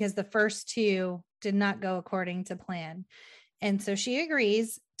do-over because the first two did not go according to plan. And so she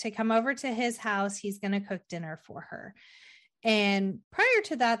agrees to come over to his house. He's going to cook dinner for her. And prior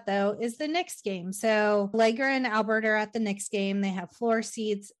to that, though, is the Knicks game. So Allegra and Albert are at the Knicks game. They have floor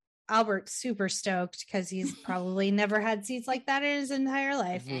seats. Albert's super stoked because he's probably never had seats like that in his entire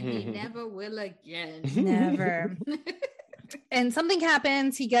life. And he never will again. Never. And something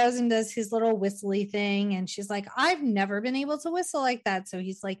happens. He goes and does his little whistly thing. And she's like, I've never been able to whistle like that. So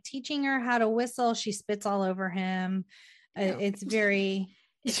he's like teaching her how to whistle. She spits all over him. It's very...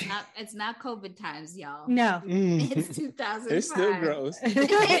 It's not COVID times, y'all. No. It's 2005. It's still gross.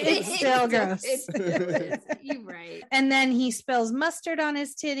 It's still gross. You're right. And then he spills mustard on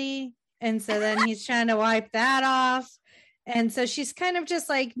his titty. And so then he's trying to wipe that off. And so she's kind of just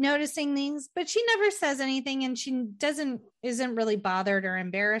like noticing things, but she never says anything and she isn't really bothered or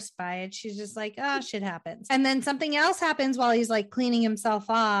embarrassed by it. She's just like, oh, shit happens. And then something else happens while he's like cleaning himself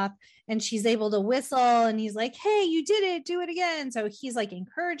off and she's able to whistle and he's like, hey, you did it, do it again. So he's like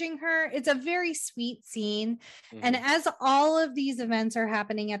encouraging her. It's a very sweet scene. Mm-hmm. And as all of these events are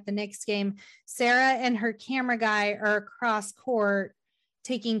happening at the Knicks game, Sarah and her camera guy are across court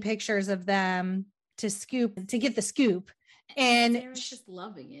taking pictures of them to get the scoop. And Sarah's just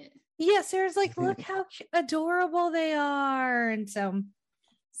loving it. Yeah, Sarah's like, look how adorable they are. And so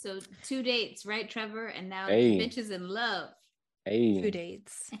So 2 dates, right, Trevor? And now Hey. the bitch is in love. Hey, 2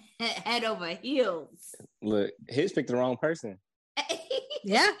 dates. Head over heels. look, Hitch picked the wrong person.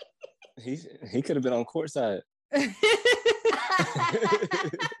 Yeah. He could have been on courtside.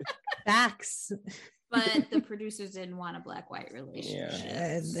 Facts. But the producers didn't want a black-white relationship.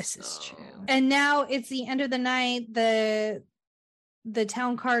 Yeah. This is true. And now it's the end of the night. The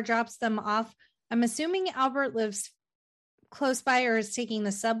town car drops them off. I'm assuming Albert lives close by or is taking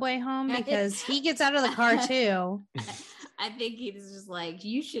the subway home because he gets out of the car too. I think he's just like,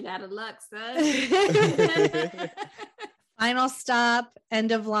 you should out of luck, son. Final stop,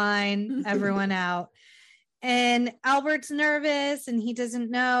 end of line, everyone out. And Albert's nervous and he doesn't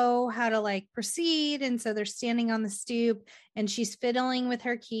know how to like proceed. And so they're standing on the stoop and she's fiddling with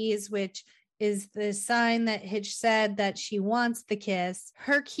her keys, which is the sign that Hitch said that she wants the kiss.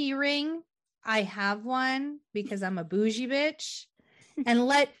 Her key ring, I have one because I'm a bougie bitch. And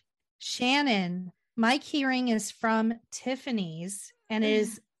let Shannon, my key ring is from Tiffany's and it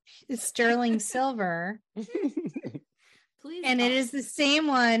is sterling silver. Please And it is the same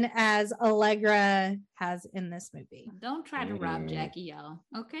one as Allegra has in this movie. Don't try to rob Jackie, y'all.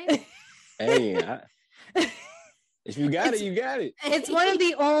 Okay. Hey, if you got it, you got it. It's one of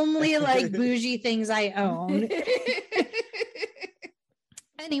the only like bougie things I own.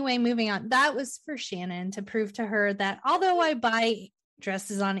 Anyway, moving on. That was for Shannon to prove to her that although I buy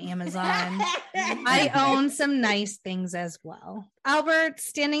dresses on Amazon, I own some nice things as well. Albert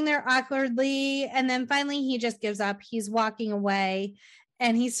standing there awkwardly, and then finally he just gives up. He's walking away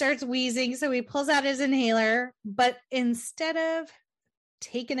and he starts wheezing. So he pulls out his inhaler, but instead of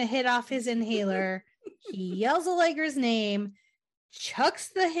taking a hit off his inhaler, he yells Allegra's name, chucks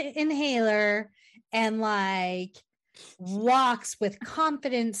the inhaler, and like walks with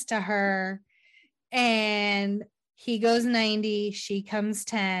confidence to her. And he goes 90, she comes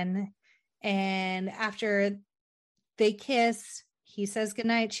 10. And after they kiss, he says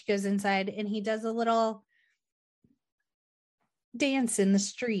goodnight. She goes inside and he does a little dance in the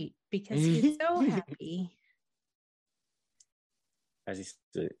street because he's so happy. As he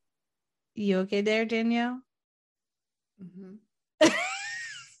stood. You okay there, Danielle? Mm-hmm.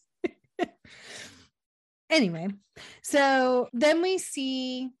 Anyway, so then we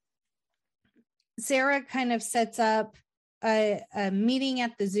see Sarah kind of sets up a meeting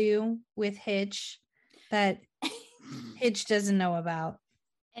at the zoo with Hitch that Hitch doesn't know about.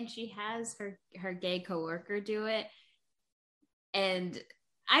 And she has her gay coworker do it. And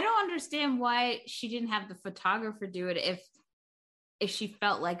I don't understand why she didn't have the photographer do it if she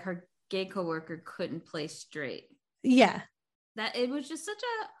felt like her gay coworker couldn't play straight. Yeah. That it was just such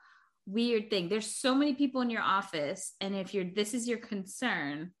a weird thing. There's so many people in your office, and if this is your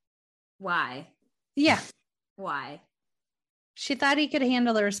concern, why? Yeah. Why? She thought he could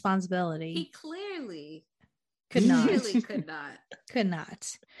handle the responsibility. He clearly could not. Clearly could not. Could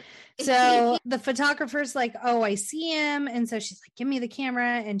not. So the photographer's like, oh, I see him. And so she's like, give me the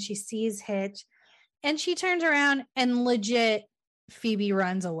camera. And she sees Hitch. And she turns around and legit Phoebe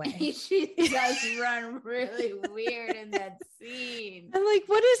runs away. She does run really weird in that scene. I'm like,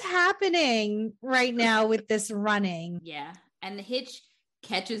 what is happening right now with this running? Yeah. And the Hitch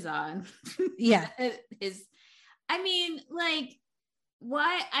catches on. Yeah. I mean, like,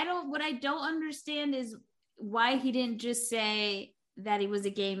 what I don't understand is why he didn't just say that he was a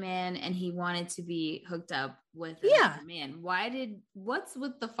gay man and he wanted to be hooked up with a man. What's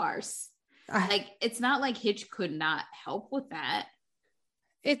with the farce? Like, it's not like Hitch could not help with that.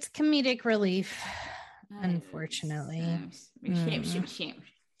 It's comedic relief, unfortunately. Shame.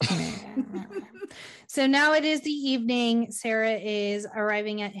 So now it is the evening. Sarah is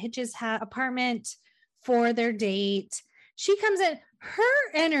arriving at Hitch's apartment for their date. She comes in,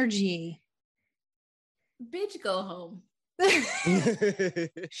 her energy. Bitch, go home.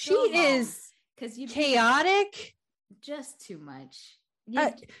 She is chaotic. Just too much.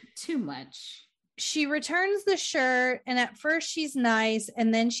 Too much. She returns the shirt, and at first she's nice,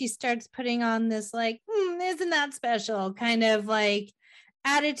 and then she starts putting on this like, isn't that special kind of like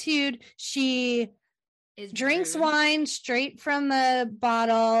attitude. She drinks wine straight from the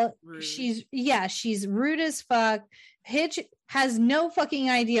bottle. Rude. She's rude as fuck. Hitch has no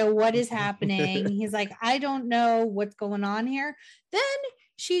fucking idea what is happening. He's like, I don't know what's going on here. Then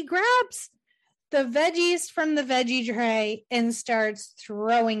she grabs the veggies from the veggie tray and starts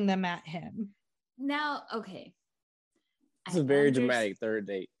throwing them at him. Now, okay. It's a very dramatic third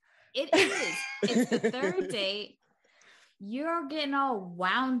date. It is. It's the third date. You're getting all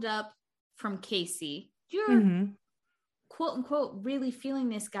wound up from Casey. You're quote unquote really feeling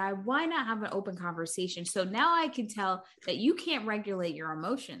this guy, why not have an open conversation? So now I can tell that you can't regulate your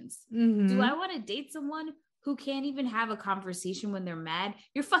emotions. Mm-hmm. Do I want to date someone who can't even have a conversation when they're mad?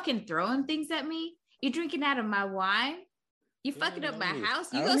 You're fucking throwing things at me. You're drinking out of my wine. You fucking up my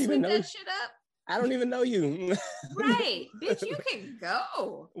house. You go sweep that shit up. I don't even know you. Right. Bitch, you can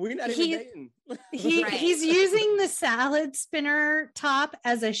go. We're not even dating. He's using the salad spinner top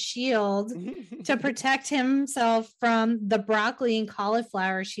as a shield to protect himself from the broccoli and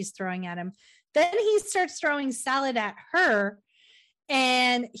cauliflower she's throwing at him. Then he starts throwing salad at her.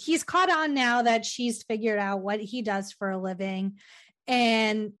 And he's caught on now that she's figured out what he does for a living.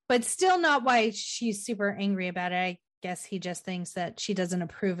 But still not why she's super angry about it. I guess he just thinks that she doesn't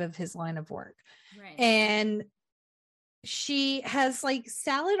approve of his line of work. Right. And she has like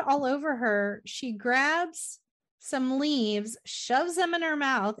salad all over her. She grabs some leaves, shoves them in her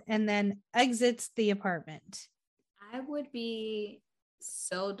mouth, and then exits the apartment. I would be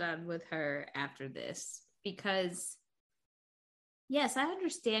so done with her after this because, yes, I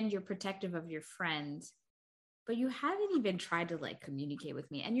understand you're protective of your friend, but you haven't even tried to like communicate with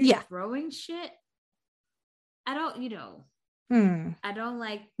me and you're throwing shit. I don't, I don't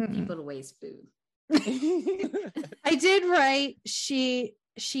like people to waste food. I did write, she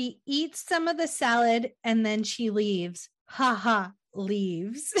eats some of the salad and then she leaves. Ha ha,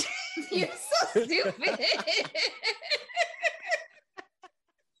 leaves. You're so stupid.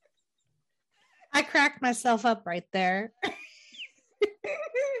 I cracked myself up right there. That's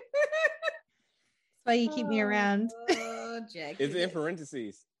why you keep me around. Oh, Jack. It's in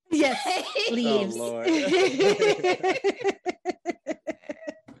parentheses. Yes, leaves. Oh, Lord.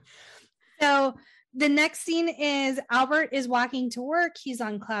 So the next scene is Albert is walking to work. He's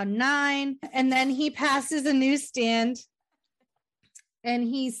on cloud 9. And then he passes a newsstand and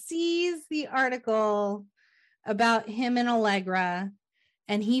he sees the article about him and Allegra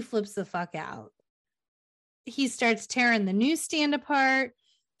and he flips the fuck out. He starts tearing the newsstand apart.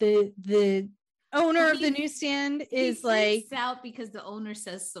 The owner of the newsstand is like out because the owner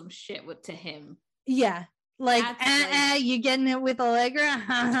says some shit to him. Yeah. Like, you getting it with Allegra?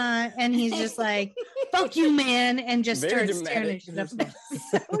 And he's just like, fuck you, man. And just starts staring at shit.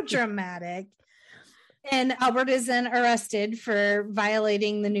 So dramatic. And Albert is then arrested for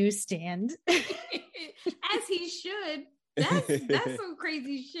violating the newsstand. As he should. That's some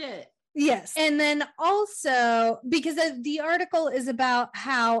crazy shit. Yes. And then also, because the article is about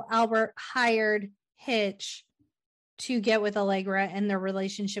how Albert hired Hitch to get with Allegra and their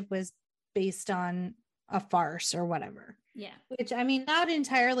relationship was based on a farce or whatever. Yeah. Which, I mean, not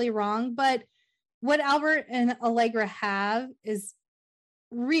entirely wrong, but what Albert and Allegra have is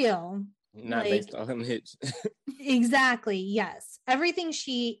real. Not based on him Hitch. Exactly. Yes. Everything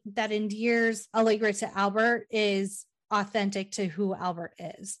that endears Allegra to Albert is authentic to who Albert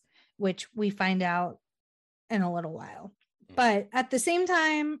is, which we find out in a little while. But at the same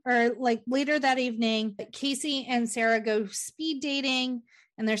time, or like later that evening, Casey and Sarah go speed dating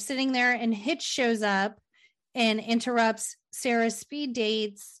and they're sitting there and Hitch shows up and interrupts Sarah's speed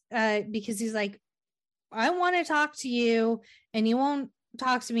dates because he's like, I want to talk to you and you won't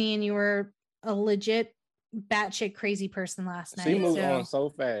talk to me and you were a legit batshit crazy person last night. She moved on so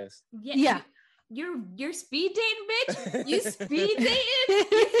fast. Yeah. You're speed dating, bitch. You speed dating. You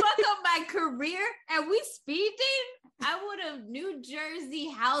fuck up my career, and we speed dating. I would have New Jersey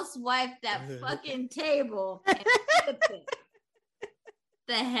housewife that fucking table. And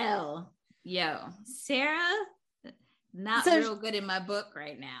the hell, yo, Sarah, not real good in my book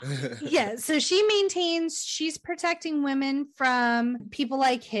right now. Yeah, so she maintains she's protecting women from people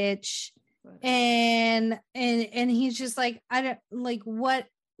like Hitch, and he's just like, I don't like what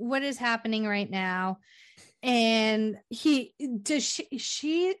is happening right now. And he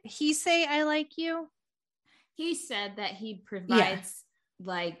say I like you? He said that he provides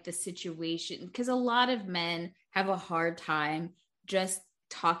like the situation because a lot of men have a hard time just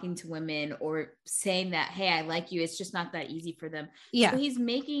talking to women or saying that, hey, I like you. It's just not that easy for them. So he's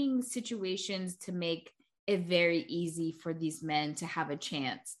making situations to make it very easy for these men to have a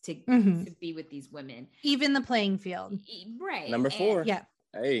chance to be with these women. Even the playing field. Right. Number 4. Yeah.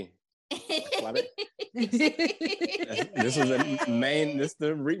 Hey. This was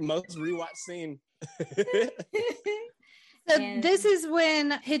the most rewatched scene. So this is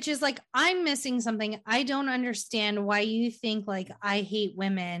when Hitch is like, I'm missing something. I don't understand why you think like I hate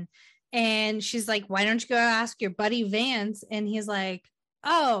women. And she's like, why don't you go ask your buddy Vance? And he's like,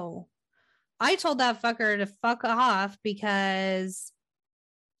 oh, I told that fucker to fuck off because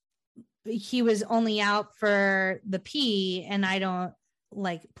he was only out for the pee and I don't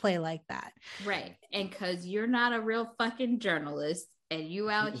play like that. Right. And because you're not a real fucking journalist and you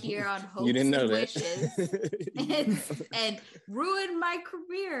out here on hopes You didn't know and that. wishes and ruined my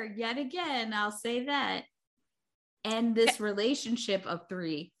career yet again, I'll say that. And this relationship of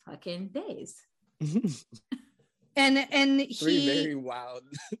 3 fucking days. And Three very wild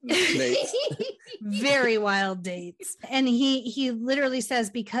dates. Very wild dates. And he literally says,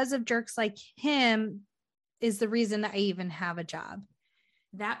 because of jerks like him is the reason I even have a job.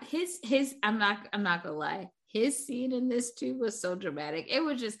 That his I'm not gonna lie, his scene in this too was so dramatic. It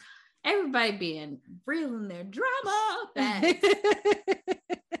was just everybody being real in their drama.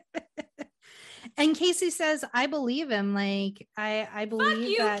 And Casey says, I believe him. Like, I believe fuck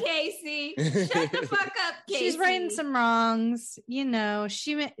you, that Casey. Shut the fuck up, Casey. She's righting some wrongs. You know,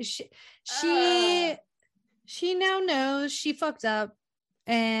 she now knows she fucked up,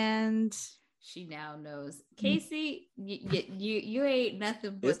 and she now knows. Casey, you ain't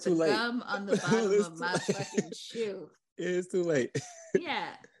nothing but it's the gum on the bottom of my fucking shoe. It's too late.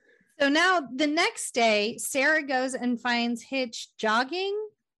 Yeah. So now the next day, Sarah goes and finds Hitch jogging.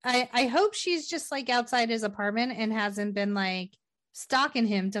 I hope she's just like outside his apartment and hasn't been like stalking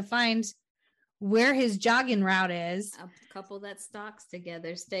him to find where his jogging route is. A couple that stalks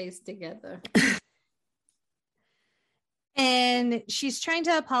together stays together. And she's trying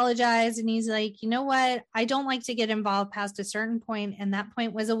to apologize. And he's like, you know what? I don't like to get involved past a certain point. And that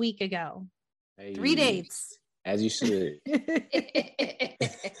point was a week ago. Hey, 3 dates. As you should. That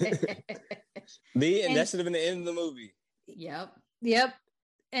should have been the end of the movie. Yep.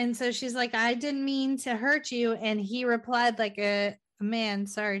 And so she's like, I didn't mean to hurt you. And he replied like a man,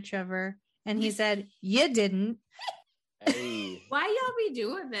 sorry, Trevor. And he said, you didn't. Hey. Why y'all be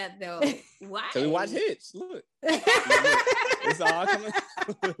doing that though? Why? So we watch Hitch. Look. It's all coming.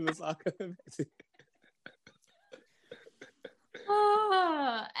 It's all coming back to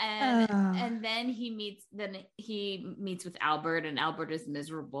and then he meets with Albert, and Albert is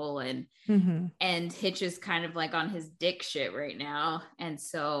miserable, and Hitch is kind of like on his dick shit right now. And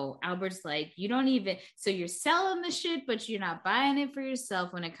so Albert's like, you're selling the shit, but you're not buying it for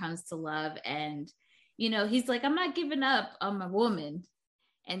yourself when it comes to love. And he's like, I'm not giving up on my woman.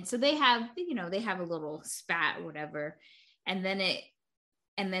 And so they have a little spat or whatever, and then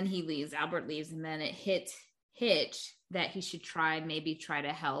he leaves. Albert leaves, and then it hits Hitch that he should try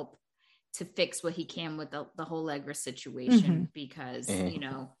to help to fix what he can with the whole Allegra situation, because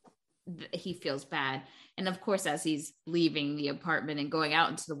he feels bad. And of course, as he's leaving the apartment and going out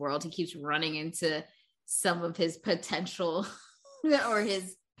into the world, he keeps running into some of his potential or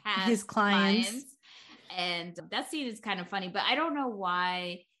his past clients. And that scene is kind of funny, but I don't know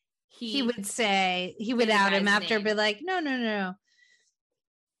why he would out him after, be like, no.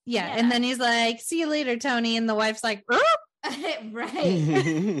 Yeah. And then he's like, see you later, Tony. And the wife's like, right.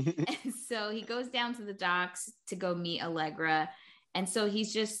 And so he goes down to the docks to go meet Allegra. And so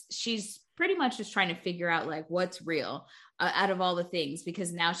she's pretty much just trying to figure out like what's real out of all the things,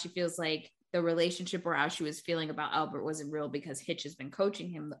 because now she feels like the relationship or how she was feeling about Albert wasn't real because Hitch has been coaching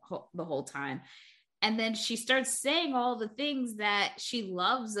him the whole time. And then she starts saying all the things that she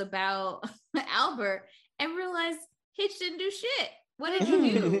loves about Albert and realized Hitch didn't do shit. What did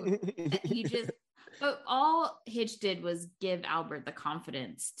you do? But all Hitch did was give Albert the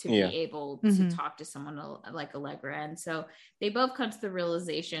confidence to be able to talk to someone like Allegra. And so they both come to the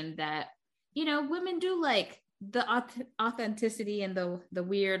realization that, women do like the authenticity and the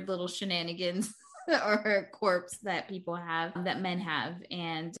weird little shenanigans or quirks that people have, that men have.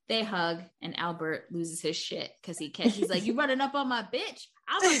 And they hug, and Albert loses his shit because he's like, you running up on my bitch,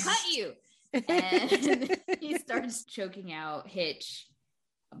 I'm gonna cut you. And he starts choking out Hitch,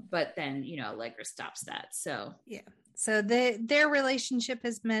 but then Allegra stops that. So their relationship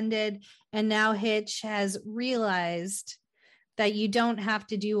has mended, and now Hitch has realized that you don't have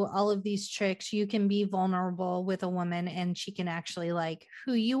to do all of these tricks. You can be vulnerable with a woman and she can actually like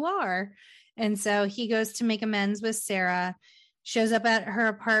who you are. And so he goes to make amends with Sarah, shows up at her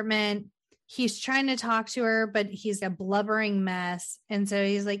apartment. He's trying to talk to her, but he's a blubbering mess. And so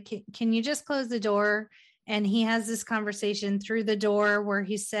he's like, can you just close the door? And he has this conversation through the door where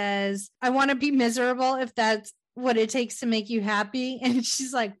he says, I want to be miserable if that's what it takes to make you happy. And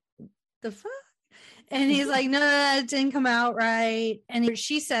she's like, the fuck? And he's like, no, it didn't come out right. And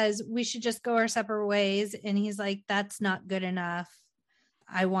she says, we should just go our separate ways. And he's like, that's not good enough.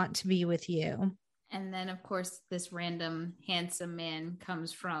 I want to be with you. And then, of course, this random handsome man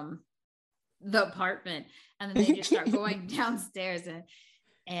comes from the apartment, and then they just start going downstairs,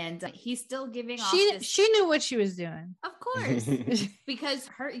 And he's still giving off She knew what she was doing. Of course. Because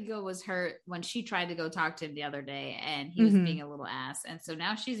her ego was hurt when she tried to go talk to him the other day and he was being a little ass. And so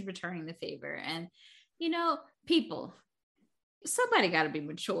now she's returning the favor. And, people, somebody got to be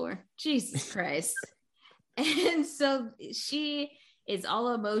mature. Jesus Christ. And so she is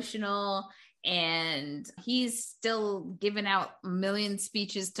all emotional and he's still giving out a million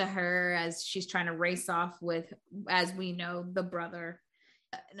speeches to her as she's trying to race off with, as we know, the brother.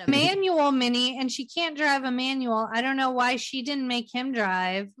 Manual Minnie, and she can't drive a manual. I don't know why she didn't make him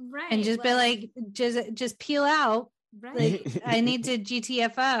drive, right? And just be like, just peel out. Right. Like, I need to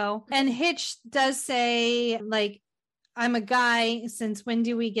GTFO. And Hitch does say, like, I'm a guy. Since when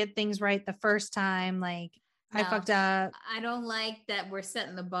do we get things right the first time? Like, no, I fucked up. I don't like that we're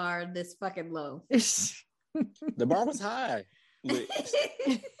setting the bar this fucking low. The bar was high.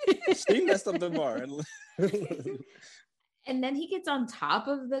 She messed up the bar. And then he gets on top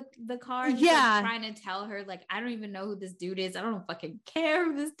of the car and he's like trying to tell her, like, I don't even know who this dude is. I don't fucking care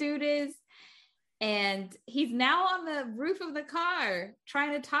who this dude is. And he's now on the roof of the car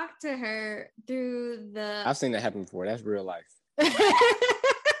trying to talk to her through the... I've seen that happen before. That's real life.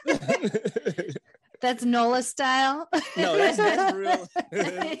 That's Nola style. No, that's real.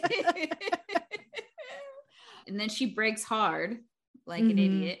 And then she breaks hard like an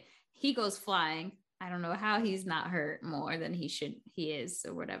idiot. He goes flying. I don't know how he's not hurt more than he is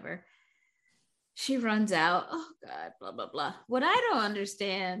or whatever. She runs out. Oh God, blah, blah, blah. What I don't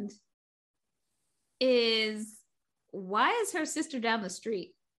understand is why is her sister down the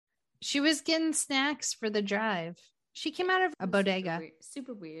street? She was getting snacks for the drive. She came out of a bodega.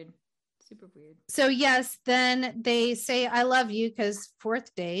 Super weird. So yes, then they say, I love you because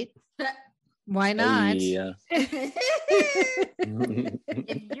 4th date. Why not? Yeah. If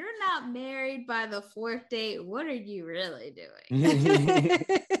you're not married by the 4th date, what are you really doing?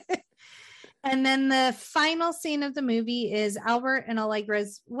 And then the final scene of the movie is Albert and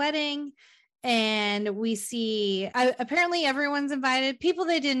Allegra's wedding. And we see, apparently everyone's invited. People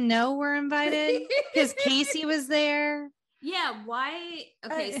they didn't know were invited because Casey was there. Yeah, why?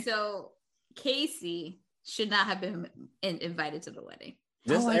 Okay, so Casey should not have been invited to the wedding.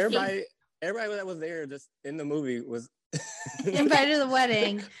 Just everybody that was there just in the movie was invited to the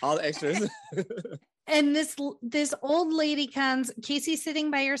wedding. All the extras. And this old lady comes, Casey sitting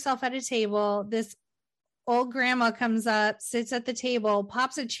by herself at a table. This old grandma comes up, sits at the table,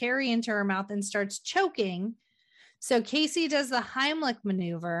 pops a cherry into her mouth and starts choking. So Casey does the Heimlich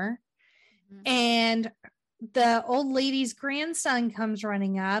maneuver, and the old lady's grandson comes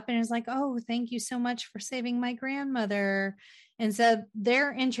running up and is like, oh, thank you so much for saving my grandmother. And so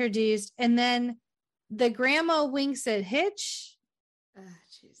they're introduced, and then the grandma winks at Hitch. Oh,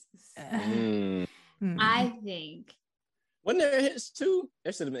 Jesus. I think. Wasn't there a Hitch 2?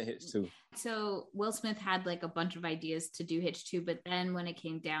 There should have been a Hitch 2. So Will Smith had like a bunch of ideas to do Hitch 2, but then when it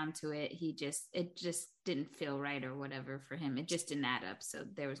came down to it, it just didn't feel right or whatever for him. It just didn't add up. So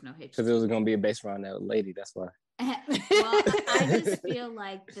there was no Hitch. Because it was going to be based around that lady. That's why. Well, I just feel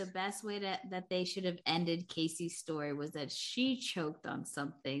like the best way that they should have ended Casey's story was that she choked on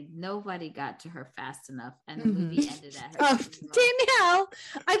something. Nobody got to her fast enough, and the movie ended at her. Oh, Danielle,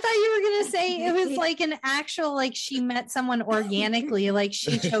 I thought you were going to say it was like an actual, like she met someone organically, like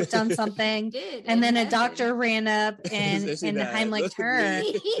she choked on something, and then a doctor ran up and Heimlich'd her.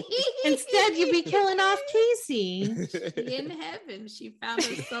 Instead, you'd be killing off Casey. In heaven, she found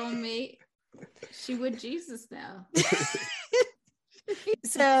her soulmate. She with Jesus now.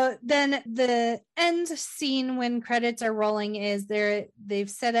 So then the end scene when credits are rolling is they've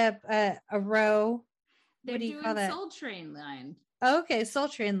set up a row. They're doing Soul Train line. Okay, Soul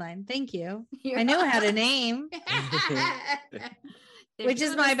Train line. Thank you. I know how to name. Which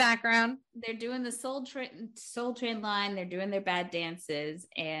is my background. They're doing the Soul Train line. They're doing their bad dances,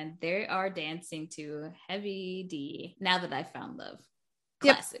 and they are dancing to Heavy D. Now That I Found Love.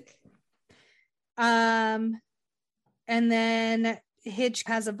 Classic. Yep. And then Hitch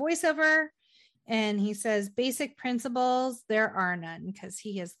has a voiceover and he says, basic principles, there are none, because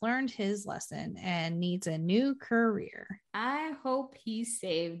he has learned his lesson and needs a new career. I hope he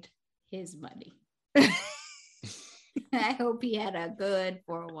saved his money. I hope he had a good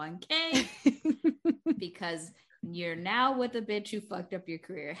 401k because you're now with a bitch who fucked up your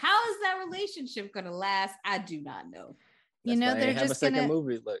career. How is that relationship going to last? I do not know. You know, they're just gonna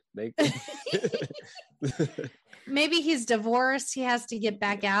movie. Look, they maybe he's divorced. He has to get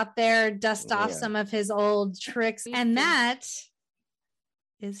back out there, dust off some of his old tricks, and that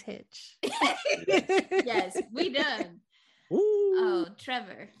is Hitch. Yes, we done. Ooh. Oh,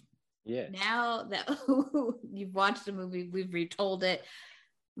 Trevor. Yeah. Now that you've watched the movie, we've retold it.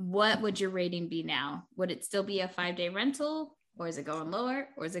 what would your rating be now? Would it still be a 5-day rental, or is it going lower,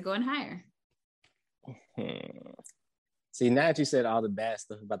 or is it going higher? See, now that you said all the bad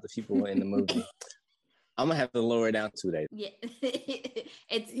stuff about the people in the movie, I'm gonna have to lower it down 2 days.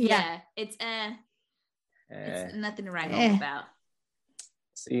 Yeah, it's nothing to write home about.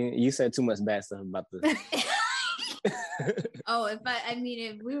 See, you said too much bad stuff about the. Oh, if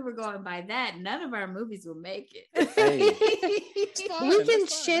we were going by that, none of our movies will make it. Hey, we can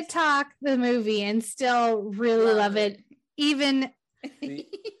shit talk the movie and still really love it. Even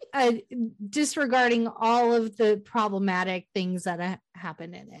disregarding all of the problematic things that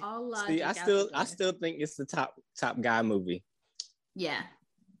happened in it. See, I still think it's the top guy movie. Yeah.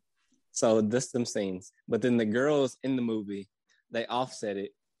 So just them scenes, but then the girls in the movie, they offset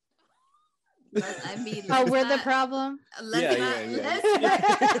it. We're the problem. We're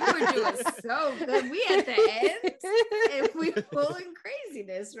doing so good. We at the end, and we're pulling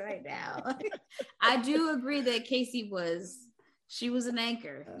craziness right now. I do agree that Casey was an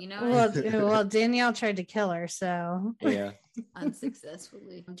anchor, you know. Well, Danielle tried to kill her, so yeah,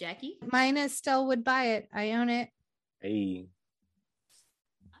 unsuccessfully. Jackie, mine is still would buy it. I own it. Hey.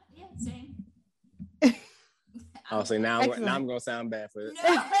 Yeah, same. Oh, so now I'm gonna sound bad for it.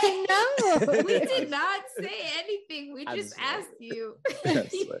 No, we did not say anything. We just asked you.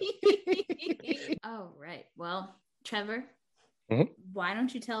 All right. Well, Trevor, why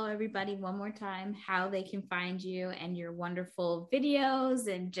don't you tell everybody one more time how they can find you and your wonderful videos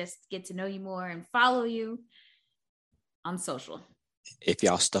and just get to know you more and follow you on social? If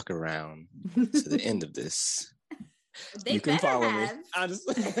y'all stuck around to the end of this, you can follow me.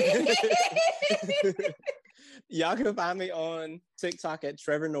 Y'all can find me on TikTok at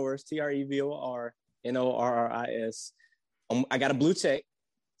Trevor Norris, TREVORNORRIS. I got a blue check,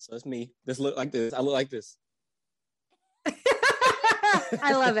 so it's me. This look like this. I look like this.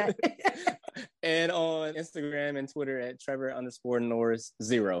 I love it. And on Instagram and Twitter at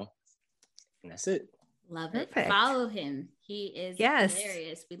Trevor_Norris0. And that's it. Love it. Perfect. Follow him. He is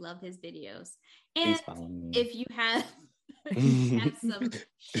hilarious. We love his videos. And if you have some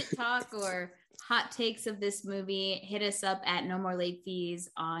shit talk or hot takes of this movie, hit us up at No More Late Fees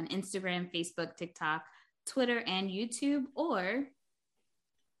on Instagram, Facebook, TikTok, Twitter, and YouTube, or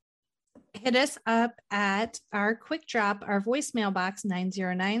hit us up at our quick drop, our voicemail box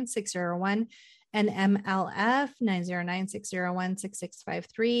 909-601 and MLF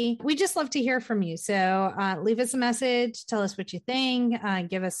 909-601-6653. We just love to hear from you. So leave us a message, tell us what you think,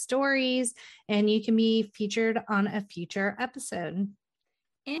 give us stories, and you can be featured on a future episode.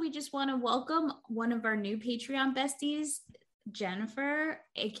 And we just want to welcome one of our new Patreon besties, Jennifer,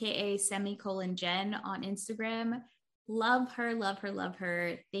 aka _Jen on Instagram. Love her, love her, love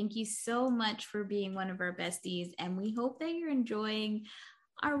her. Thank you so much for being one of our besties. And we hope that you're enjoying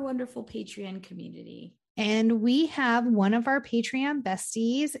our wonderful Patreon community. And we have one of our Patreon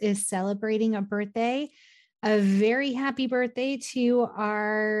besties is celebrating a birthday. A very happy birthday to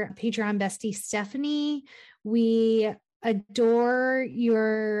our Patreon bestie, Stephanie. We adore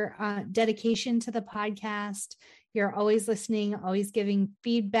your dedication to the podcast. You're always listening, always giving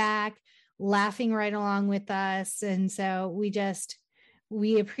feedback, laughing right along with us. And so we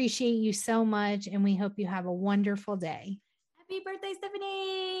appreciate you so much, and we hope you have a wonderful day. Happy birthday,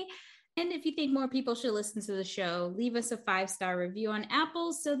 Stephanie. And if you think more people should listen to the show, leave us a 5-star review on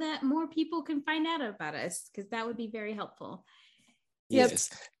Apple so that more people can find out about us, because that would be very helpful. Yes.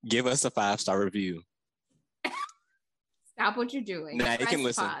 Yep. Give us a 5-star review. Stop what you're doing. Now you can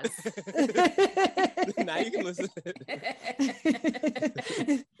listen. Now you can listen.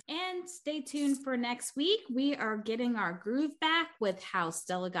 And stay tuned for next week. We are getting our groove back with how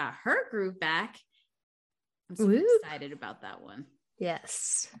Stella got her groove back. I'm so excited about that one.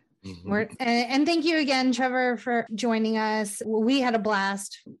 Yes. And thank you again, Trevor, for joining us. We had a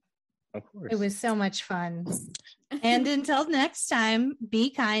blast. Of course. It was so much fun. And until next time,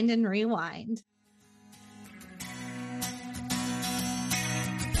 be kind and rewind.